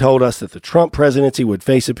 2018 told us that the Trump presidency would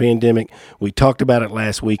face a pandemic. We talked about it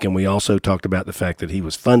last week, and we also talked about the fact that he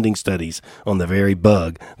was funding studies on the very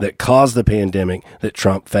bug that caused the pandemic that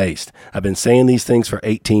Trump faced. I've been saying these things for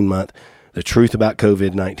 18 months. The truth about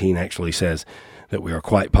COVID-19 actually says that we are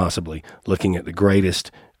quite possibly looking at the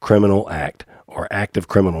greatest criminal act or act of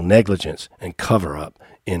criminal negligence and cover-up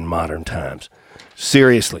in modern times.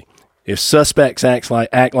 Seriously. If suspects act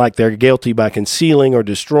like they're guilty by concealing or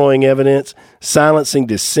destroying evidence, silencing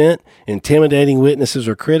dissent, intimidating witnesses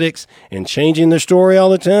or critics, and changing their story all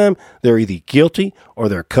the time, they're either guilty or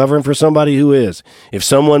they're covering for somebody who is. If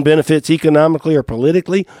someone benefits economically or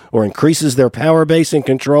politically or increases their power base and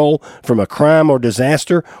control from a crime or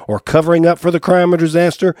disaster or covering up for the crime or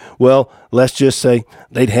disaster, well, let's just say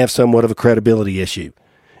they'd have somewhat of a credibility issue.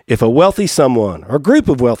 If a wealthy someone or group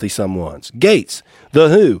of wealthy someones, Gates, the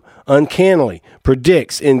WHO, uncannily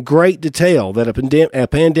predicts in great detail that a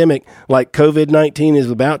pandemic like COVID-19 is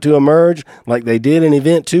about to emerge, like they did in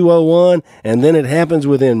Event 201, and then it happens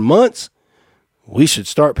within months, we should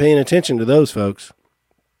start paying attention to those folks,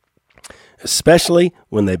 especially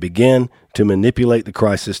when they begin to manipulate the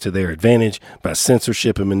crisis to their advantage by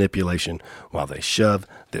censorship and manipulation while they shove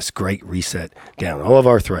this great reset down all of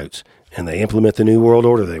our throats and they implement the new world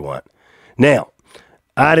order they want. Now,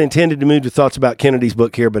 I'd intended to move to thoughts about Kennedy's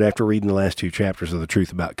book here, but after reading the last two chapters of The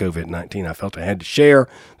Truth About COVID-19, I felt I had to share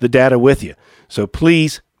the data with you. So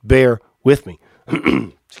please bear with me.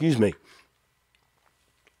 Excuse me.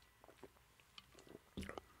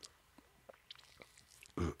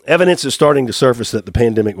 Evidence is starting to surface that the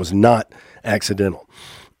pandemic was not accidental.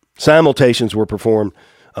 Simulations were performed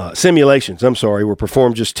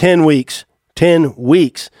just 10 weeks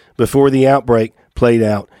before the outbreak played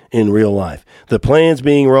out in real life. The plans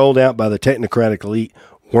being rolled out by the technocratic elite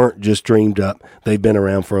weren't just dreamed up. They've been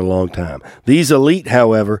around for a long time. These elite,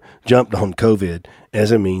 however, jumped on COVID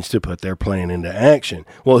as a means to put their plan into action.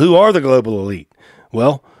 Well, who are the global elite?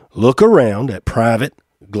 Well, look around at private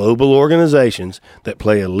global organizations that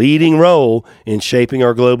play a leading role in shaping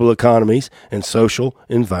our global economies and social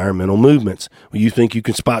environmental movements. Well, you think you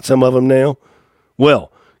can spot some of them now?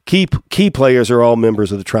 Well, Key players are all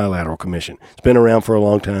members of the Trilateral Commission. It's been around for a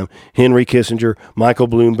long time. Henry Kissinger, Michael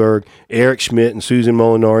Bloomberg, Eric Schmidt, and Susan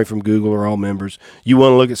Molinari from Google are all members. You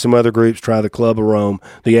want to look at some other groups, try the Club of Rome,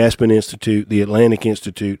 the Aspen Institute, the Atlantic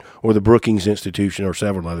Institute, or the Brookings Institution, or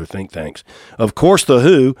several other think tanks. Of course, the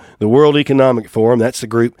WHO, the World Economic Forum, that's the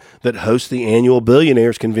group that hosts the annual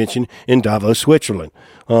Billionaires Convention in Davos, Switzerland.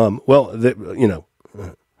 They're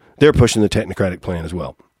pushing the technocratic plan as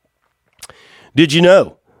well. Did you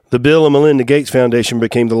know the Bill and Melinda Gates Foundation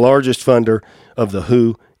became the largest funder of the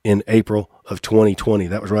WHO in April of 2020?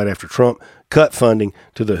 That was right after Trump cut funding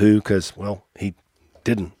to the WHO because, he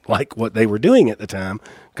didn't like what they were doing at the time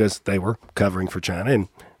because they were covering for China and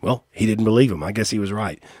Well, he didn't believe him. I guess he was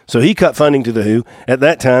right. So he cut funding to the WHO. At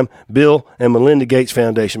that time, Bill and Melinda Gates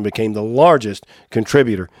Foundation became the largest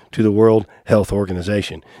contributor to the World Health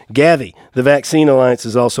Organization. Gavi, the Vaccine Alliance,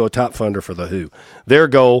 is also a top funder for the WHO. Their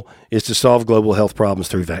goal is to solve global health problems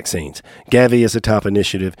through vaccines. Gavi is a top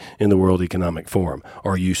initiative in the World Economic Forum.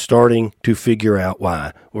 Are you starting to figure out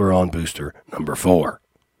why we're on booster number 4?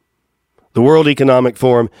 The World Economic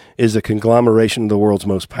Forum is a conglomeration of the world's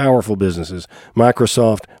most powerful businesses: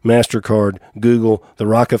 Microsoft, MasterCard, Google, the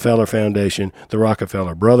Rockefeller Foundation, the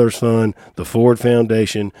Rockefeller Brothers Fund, the Ford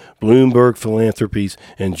Foundation, Bloomberg Philanthropies,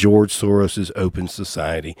 and George Soros' Open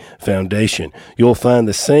Society Foundation. You'll find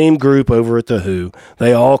the same group over at the WHO.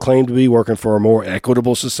 They all claim to be working for a more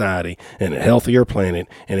equitable society and a healthier planet,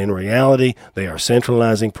 and in reality, they are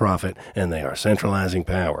centralizing profit and they are centralizing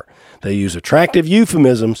power. They use attractive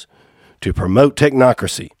euphemisms to promote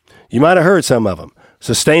technocracy. You might have heard some of them.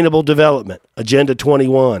 Sustainable Development, Agenda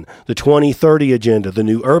 21, the 2030 Agenda, the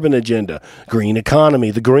New Urban Agenda, Green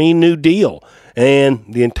Economy, the Green New Deal, and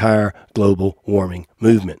the entire global warming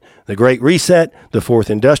movement. The Great Reset, the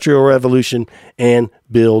Fourth Industrial Revolution, and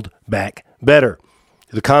Build Back Better.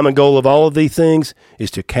 The common goal of all of these things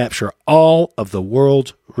is to capture all of the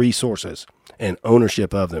world's resources and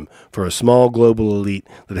ownership of them for a small global elite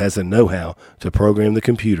that has the know-how to program the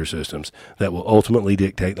computer systems that will ultimately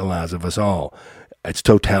dictate the lives of us all. It's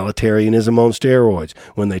totalitarianism on steroids.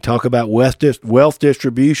 When they talk about wealth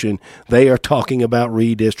distribution, they are talking about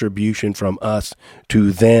redistribution from us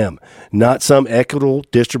to them, not some equitable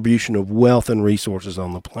distribution of wealth and resources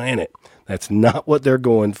on the planet. That's not what they're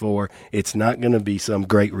going for. It's not going to be some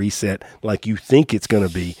great reset like you think it's going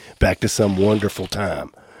to be, back to some wonderful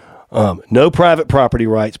time. No private property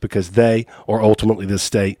rights, because they, or ultimately the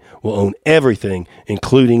state, will own everything,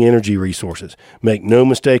 including energy resources. Make no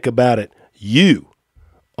mistake about it, you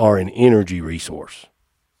are an energy resource.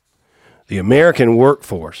 The American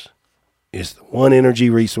workforce is the one energy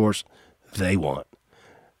resource they want.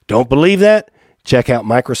 Don't believe that? Check out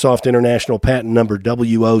Microsoft International Patent Number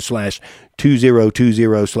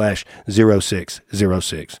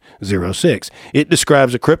WO/2020/060606. It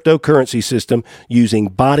describes a cryptocurrency system using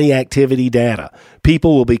body activity data.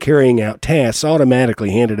 People will be carrying out tasks automatically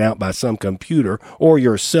handed out by some computer or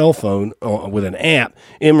your cell phone with an app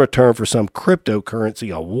in return for some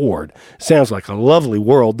cryptocurrency award. Sounds like a lovely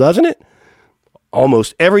world, doesn't it?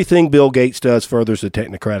 Almost everything Bill Gates does furthers the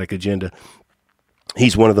technocratic agenda.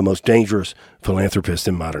 He's one of the most dangerous philanthropists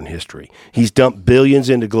in modern history. He's dumped billions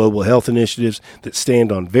into global health initiatives that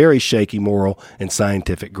stand on very shaky moral and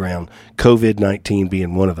scientific ground, COVID-19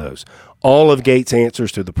 being one of those. All of Gates'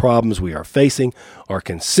 answers to the problems we are facing are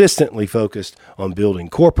consistently focused on building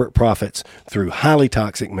corporate profits through highly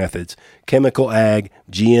toxic methods: chemical ag,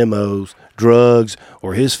 GMOs, drugs,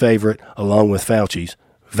 or his favorite, along with Fauci's,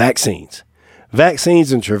 vaccines.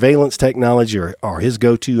 Vaccines and surveillance technology are his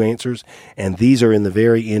go-to answers, and these are in the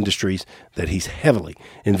very industries that he's heavily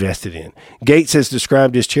invested in. Gates has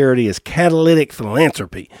described his charity as catalytic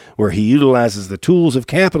philanthropy, where he utilizes the tools of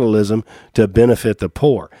capitalism to benefit the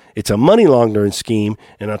poor. It's a money laundering scheme,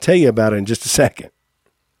 and I'll tell you about it in just a second.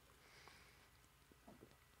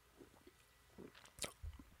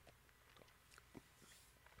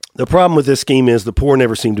 The problem with this scheme is the poor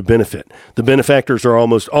never seem to benefit. The benefactors are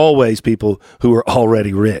almost always people who are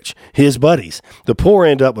already rich, his buddies. The poor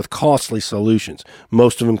end up with costly solutions.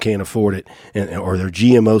 Most of them can't afford it, or they're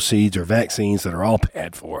GMO seeds or vaccines that are all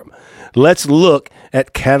bad for them. Let's look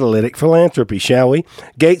at catalytic philanthropy, shall we?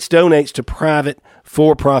 Gates donates to private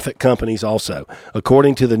for-profit companies also.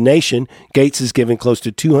 According to The Nation, Gates is giving close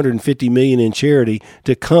to $250 million in charity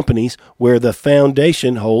to companies where the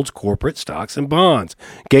foundation holds corporate stocks and bonds.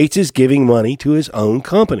 Gates is giving money to his own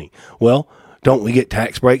company. Well, don't we get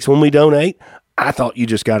tax breaks when we donate? I thought you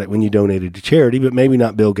just got it when you donated to charity, but maybe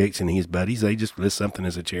not Bill Gates and his buddies. They just list something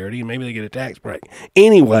as a charity, and maybe they get a tax break.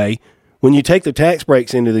 Anyway, when you take the tax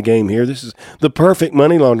breaks into the game here, this is the perfect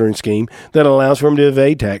money laundering scheme that allows for him to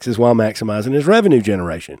evade taxes while maximizing his revenue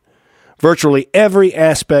generation. Virtually every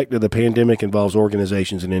aspect of the pandemic involves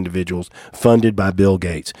organizations and individuals funded by Bill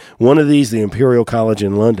Gates. One of these, the Imperial College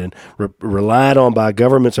in London, relied on by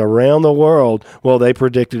governments around the world, while they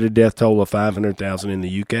predicted a death toll of 500,000 in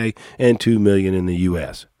the UK and 2 million in the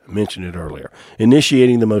US. I mentioned it earlier.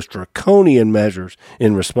 Initiating the most draconian measures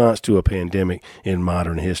in response to a pandemic in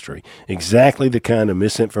modern history. Exactly the kind of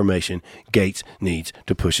misinformation Gates needs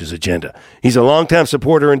to push his agenda. He's a longtime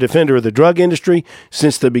supporter and defender of the drug industry.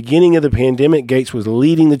 Since the beginning of the pandemic, Gates was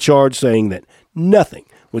leading the charge, saying that nothing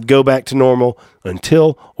would go back to normal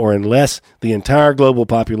until or unless the entire global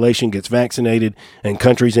population gets vaccinated and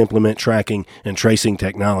countries implement tracking and tracing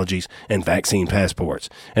technologies and vaccine passports.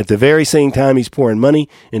 At the very same time, he's pouring money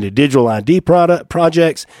into digital ID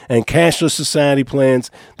projects and cashless society plans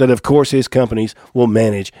that, of course, his companies will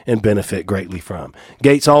manage and benefit greatly from.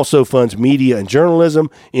 Gates also funds media and journalism.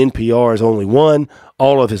 NPR is only one.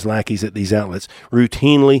 All of his lackeys at these outlets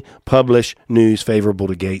routinely publish news favorable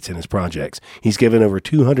to Gates and his projects. He's given over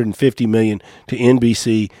 $250 million to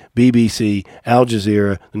NBC, BBC, Al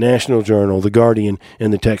Jazeera, the National Journal, The Guardian,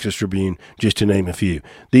 and the Texas Tribune, just to name a few.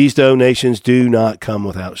 These donations do not come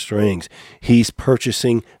without strings. He's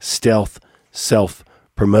purchasing stealth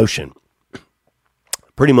self-promotion.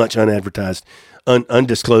 Pretty much unadvertised,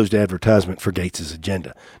 undisclosed advertisement for Gates'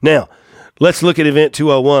 agenda. Now, let's look at Event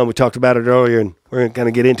 201. We talked about it earlier, and we're going to kind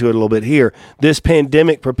of get into it a little bit here. This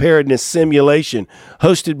pandemic preparedness simulation,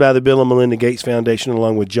 hosted by the Bill and Melinda Gates Foundation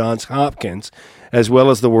along with Johns Hopkins, as well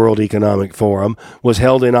as the World Economic Forum, was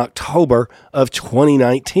held in October of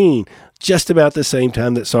 2019, just about the same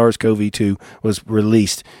time that SARS-CoV-2 was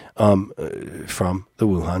released from the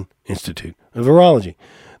Wuhan Institute of Virology.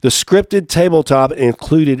 The scripted tabletop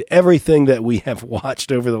included everything that we have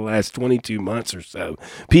watched over the last 22 months or so.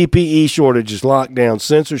 PPE shortages, lockdown,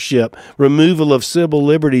 censorship, removal of civil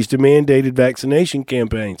liberties to mandated vaccination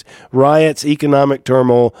campaigns, riots, economic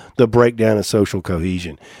turmoil, the breakdown of social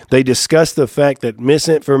cohesion. They discussed the fact that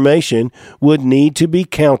misinformation would need to be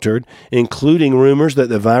countered, including rumors that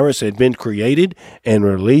the virus had been created and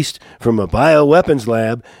released from a bioweapons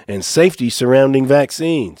lab and safety surrounding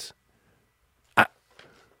vaccines.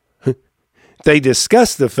 They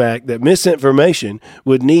discussed the fact that misinformation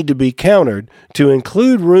would need to be countered to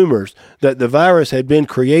include rumors that the virus had been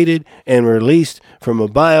created and released from a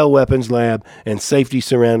bioweapons lab and safety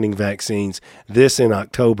surrounding vaccines. This in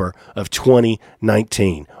October of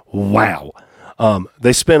 2019. Wow.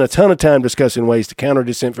 They spent a ton of time discussing ways to counter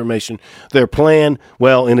disinformation. Their plan,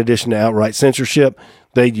 well, in addition to outright censorship,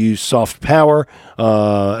 they'd use soft power.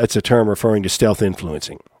 It's a term referring to stealth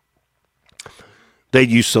influencing. They'd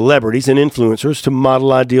use celebrities and influencers to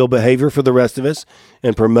model ideal behavior for the rest of us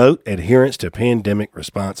and promote adherence to pandemic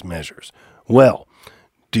response measures. Well,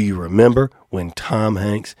 do you remember when Tom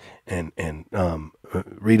Hanks and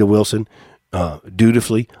Rita Wilson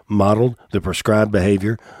dutifully modeled the prescribed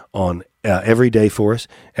behavior on every day for us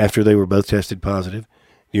after they were both tested positive?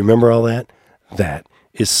 Do you remember all that? That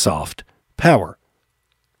is soft power.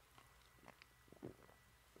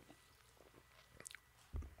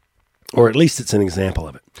 Or at least it's an example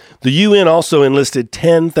of it. The UN also enlisted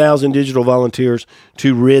 10,000 digital volunteers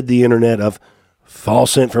to rid the internet of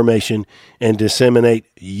false information and disseminate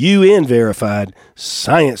UN-verified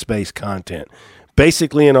science-based content.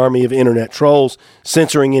 Basically an army of internet trolls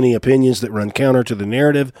censoring any opinions that run counter to the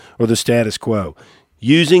narrative or the status quo.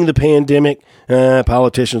 Using the pandemic,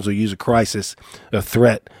 politicians will use a crisis, a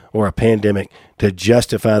threat, or a pandemic to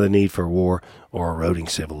justify the need for war or eroding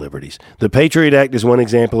civil liberties. The Patriot Act is one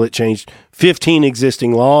example. It changed 15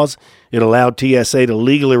 existing laws. It allowed TSA to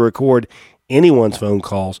legally record anyone's phone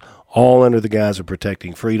calls, all under the guise of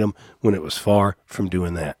protecting freedom, when it was far from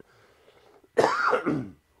doing that.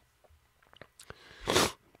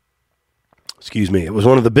 Excuse me. It was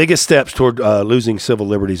one of the biggest steps toward losing civil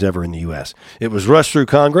liberties ever in the U.S. It was rushed through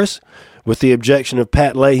Congress with the objection of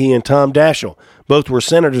Pat Leahy and Tom Daschle. Both were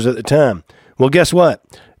senators at the time. Well, guess what?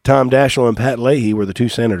 Tom Daschle and Pat Leahy were the two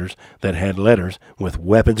senators that had letters with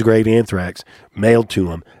weapons-grade anthrax mailed to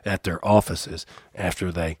them at their offices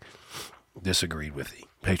after they disagreed with the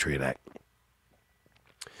Patriot Act.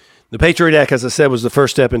 The Patriot Act, as I said, was the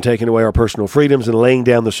first step in taking away our personal freedoms and laying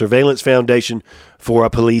down the surveillance foundation for a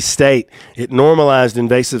police state. It normalized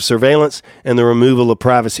invasive surveillance and the removal of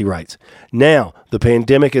privacy rights. Now, the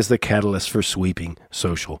pandemic is the catalyst for sweeping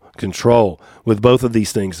social control. With both of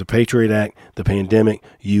these things, the Patriot Act, the pandemic,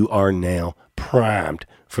 you are now primed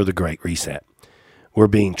for the Great Reset. We're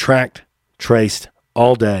being tracked, traced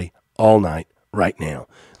all day, all night, right now.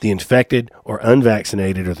 The infected or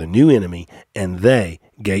unvaccinated are the new enemy, and they,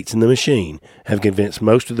 Gates and the machine, have convinced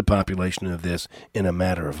most of the population of this in a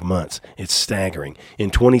matter of months. It's staggering. In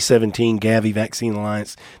 2017, Gavi Vaccine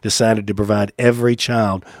Alliance decided to provide every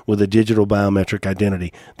child with a digital biometric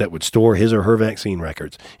identity that would store his or her vaccine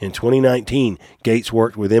records. In 2019, Gates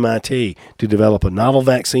worked with MIT to develop a novel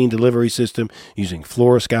vaccine delivery system using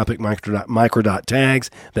fluoroscopic microdot tags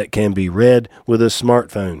that can be read with a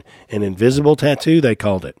smartphone. An invisible tattoo, they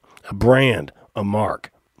called it. A brand, a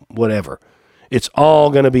mark, whatever. It's all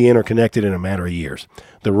going to be interconnected in a matter of years.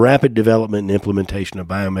 The rapid development and implementation of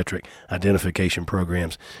biometric identification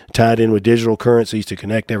programs tied in with digital currencies to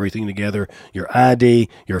connect everything together, your ID,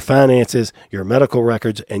 your finances, your medical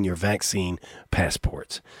records, and your vaccine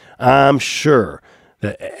passports. I'm as sure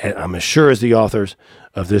as the authors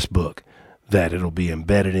of this book that it'll be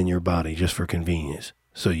embedded in your body just for convenience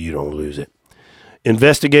so you don't lose it.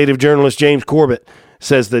 Investigative journalist James Corbett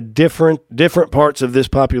says the different parts of this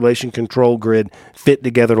population control grid fit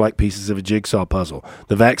together like pieces of a jigsaw puzzle.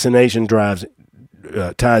 The vaccination drive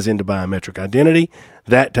ties into biometric identity.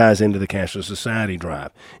 That ties into the cashless society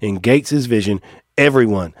drive. In Gates's vision,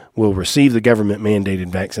 everyone will receive the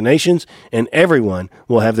government-mandated vaccinations, and everyone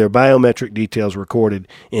will have their biometric details recorded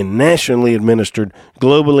in nationally administered,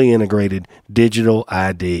 globally integrated digital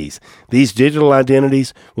IDs. These digital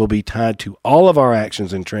identities will be tied to all of our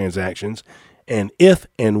actions and transactions, and if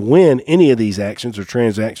and when any of these actions or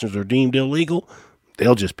transactions are deemed illegal,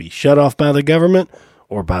 they'll just be shut off by the government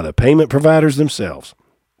or by the payment providers themselves.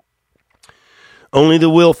 Only the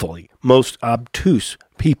most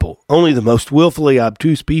willfully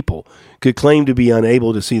obtuse people could claim to be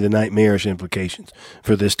unable to see the nightmarish implications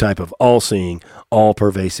for this type of all-seeing,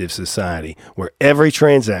 all-pervasive society where every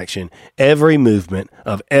transaction, every movement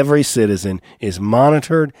of every citizen is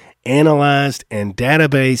monitored, analyzed, and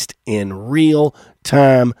databased in real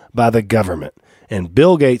time by the government. And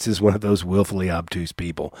Bill Gates is one of those willfully obtuse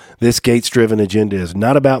people. This Gates-driven agenda is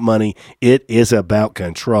not about money. It is about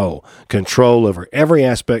control. Control over every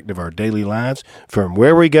aspect of our daily lives, from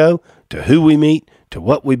where we go to who we meet to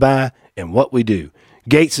what we buy and what we do.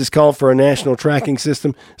 Gates has called for a national tracking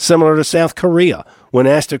system similar to South Korea. When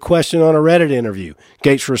asked a question on a Reddit interview,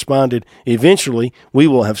 Gates responded, "Eventually, we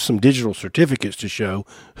will have some digital certificates to show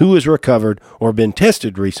who has recovered or been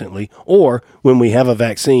tested recently, or when we have a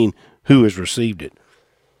vaccine, who has received it."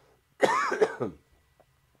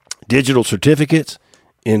 Digital certificates,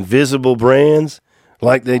 invisible brands,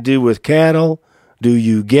 like they do with cattle. Do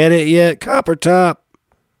you get it yet, Copper Top?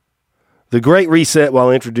 The Great Reset, while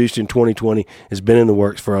introduced in 2020, has been in the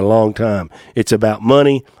works for a long time. It's about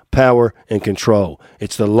money, power, and control.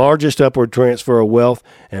 It's the largest upward transfer of wealth,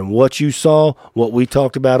 and what you saw, what we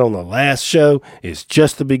talked about on the last show, is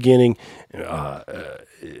just the beginning.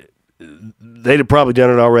 They'd have probably done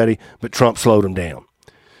it already, but Trump slowed them down.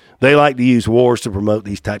 They like to use wars to promote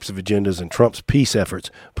these types of agendas, and Trump's peace efforts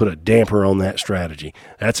put a damper on that strategy.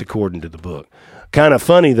 That's according to the book. Kind of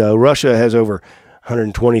funny, though, Russia has over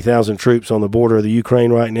 120,000 troops on the border of the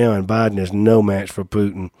Ukraine right now, and Biden is no match for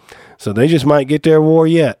Putin. So they just might get their war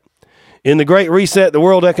yet. In the Great Reset, the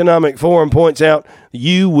World Economic Forum points out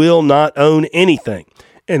you will not own anything.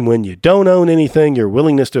 And when you don't own anything, your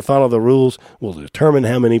willingness to follow the rules will determine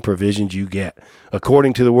how many provisions you get.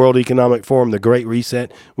 According to the World Economic Forum, the Great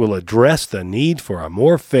Reset will address the need for a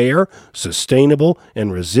more fair, sustainable,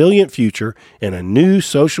 and resilient future and a new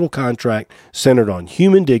social contract centered on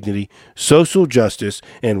human dignity, social justice,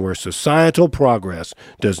 and where societal progress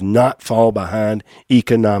does not fall behind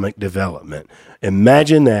economic development.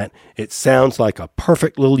 Imagine that. It sounds like a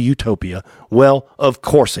perfect little utopia. Well, of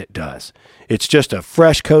course it does. It's just a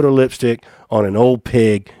fresh coat of lipstick on an old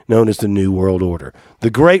pig known as the New World Order. The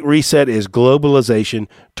Great Reset is globalization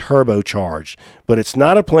turbocharged, but it's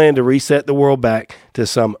not a plan to reset the world back to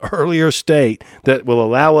some earlier state that will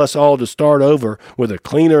allow us all to start over with a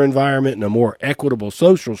cleaner environment and a more equitable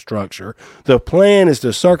social structure. The plan is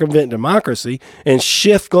to circumvent democracy and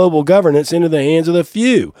shift global governance into the hands of the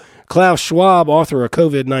few. Klaus Schwab, author of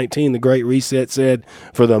COVID-19, The Great Reset, said,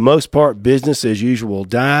 "For the most part, business as usual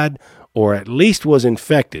died, or at least was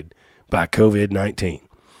infected by COVID-19.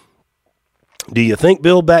 Do you think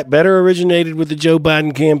Build Back Better originated with the Joe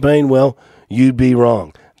Biden campaign? Well, you'd be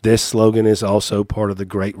wrong. This slogan is also part of the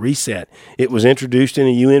Great Reset. It was introduced in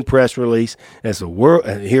a UN press release as the world.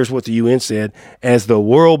 Here's what the UN said: as the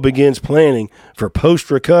world begins planning for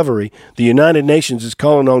post-recovery, the United Nations is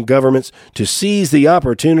calling on governments to seize the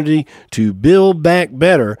opportunity to build back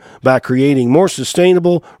better by creating more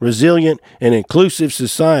sustainable, resilient, and inclusive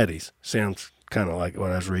societies. Sounds kind of like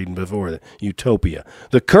what I was reading before, the utopia.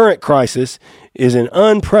 The current crisis is an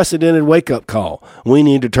unprecedented wake-up call. We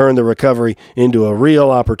need to turn the recovery into a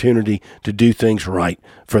real opportunity to do things right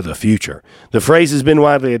for the future. The phrase has been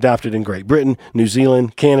widely adopted in Great Britain, New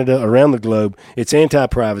Zealand, Canada, around the globe. It's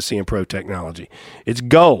anti-privacy and pro-technology. Its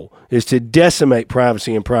goal is to decimate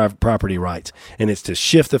privacy and property rights, and it's to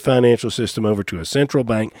shift the financial system over to a central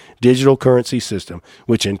bank digital currency system,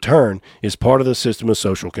 which in turn is part of the system of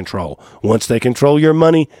social control. Once they control your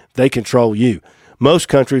money, they control you. Most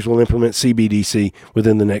countries will implement CBDC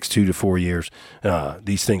within the next 2 to 4 years.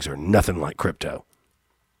 These things are nothing like crypto.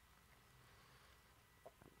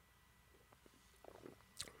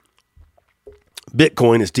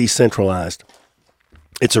 Bitcoin is decentralized.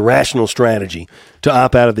 It's a rational strategy to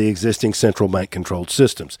opt out of the existing central bank-controlled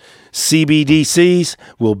systems. CBDCs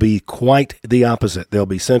will be quite the opposite. They'll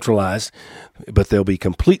be centralized, but they'll be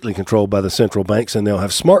completely controlled by the central banks, and they'll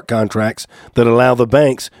have smart contracts that allow the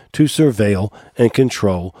banks to surveil and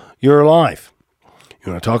control your life.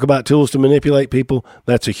 You want to talk about tools to manipulate people?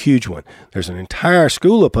 That's a huge one. There's an entire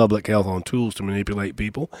school of public health on tools to manipulate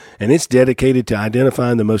people, and it's dedicated to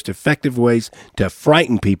identifying the most effective ways to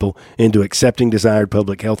frighten people into accepting desired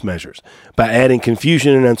public health measures. By adding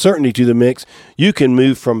confusion and uncertainty to the mix, you can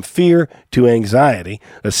move from fear to anxiety,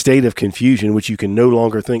 a state of confusion which you can no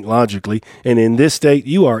longer think logically, and in this state,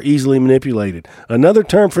 you are easily manipulated. Another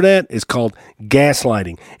term for that is called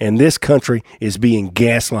gaslighting, and this country is being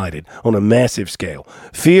gaslighted on a massive scale.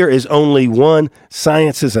 Fear is only one,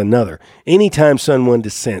 science is another. Anytime someone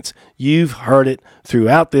dissents, you've heard it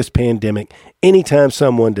throughout this pandemic. Anytime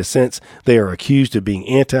someone dissents, they are accused of being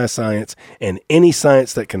anti-science, and any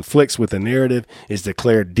science that conflicts with the narrative is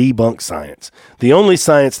declared debunked science. The only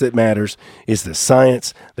science that matters is the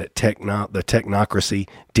science that the technocracy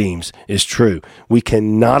deems is true. We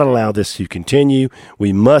cannot allow this to continue.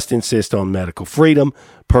 We must insist on medical freedom,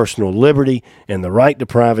 personal liberty, and the right to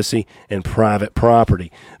privacy and private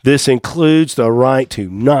property. This includes the right to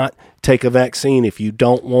not take a vaccine if you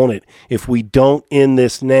don't want it. If we don't end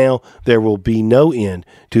this now, there will be no end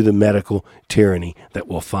to the medical tyranny that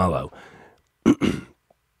will follow.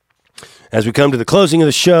 As we come to the closing of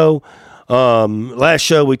the show, last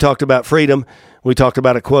show we talked about freedom. We talked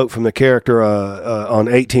about a quote from the character on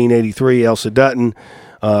 1883, Elsa Dutton.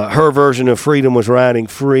 Her version of freedom was riding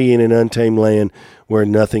free in an untamed land where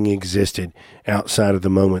nothing existed outside of the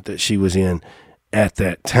moment that she was in at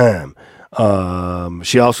that time.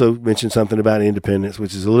 She also mentioned something about independence,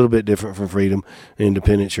 which is a little bit different from freedom.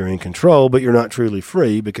 Independence, you're in control, but you're not truly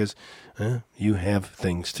free because you have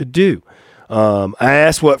things to do. I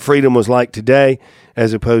asked what freedom was like today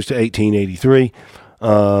as opposed to 1883.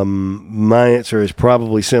 My answer is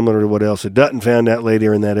probably similar to what Elsa Dutton found out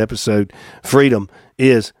later in that episode. Freedom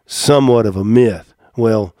is somewhat of a myth.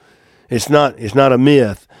 Well, it's not a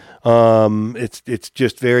myth. It's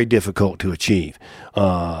just very difficult to achieve.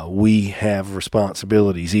 We have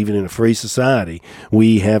responsibilities. Even in a free society,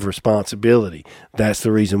 we have responsibility. That's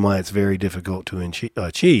the reason why it's very difficult to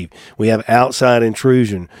achieve. We have outside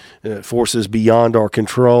intrusion, forces beyond our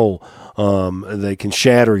control. They can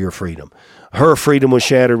shatter your freedom. Her freedom was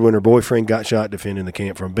shattered when her boyfriend got shot defending the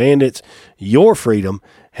camp from bandits. Your freedom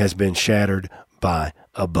has been shattered by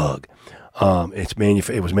a bug.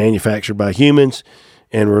 It was manufactured by humans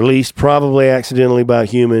and released probably accidentally by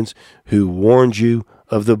humans who warned you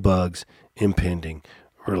of the bug's impending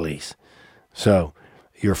release. So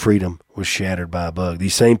your freedom was shattered by a bug.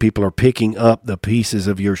 These same people are picking up the pieces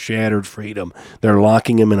of your shattered freedom. They're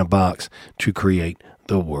locking them in a box to create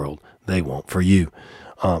the world they want for you.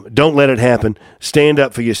 Don't let it happen. Stand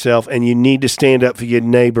up for yourself, and you need to stand up for your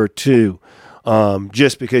neighbor too.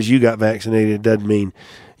 Just because you got vaccinated doesn't mean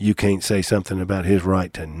you can't say something about his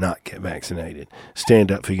right to not get vaccinated.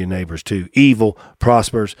 Stand up for your neighbors too. Evil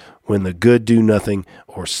prospers when the good do nothing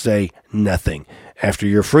or say nothing. After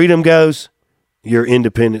your freedom goes, your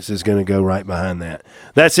independence is going to go right behind that.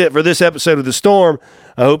 That's it for this episode of The Storm.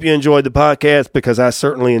 I hope you enjoyed the podcast because I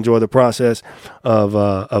certainly enjoy the process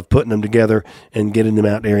of putting them together and getting them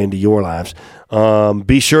out there into your lives.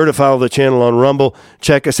 Be sure to follow the channel on Rumble.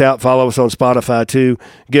 Check us out. Follow us on Spotify too.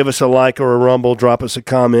 Give us a like or a rumble. Drop us a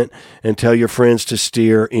comment and tell your friends to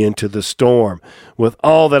steer into the storm. With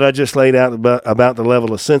all that I just laid out about the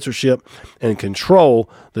level of censorship and control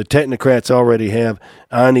the technocrats already have,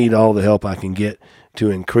 I need all the help I can get to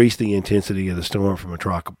increase the intensity of the storm from a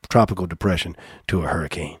tropical depression to a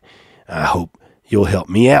hurricane. I hope you'll help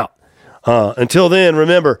me out. Until then,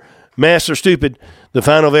 remember, masks are stupid. The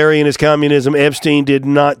final variant is communism. Epstein did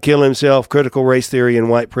not kill himself. Critical race theory and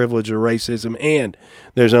white privilege are racism. And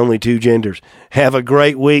there's only two genders. Have a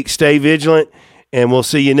great week. Stay vigilant, and we'll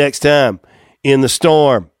see you next time in the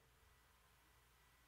storm.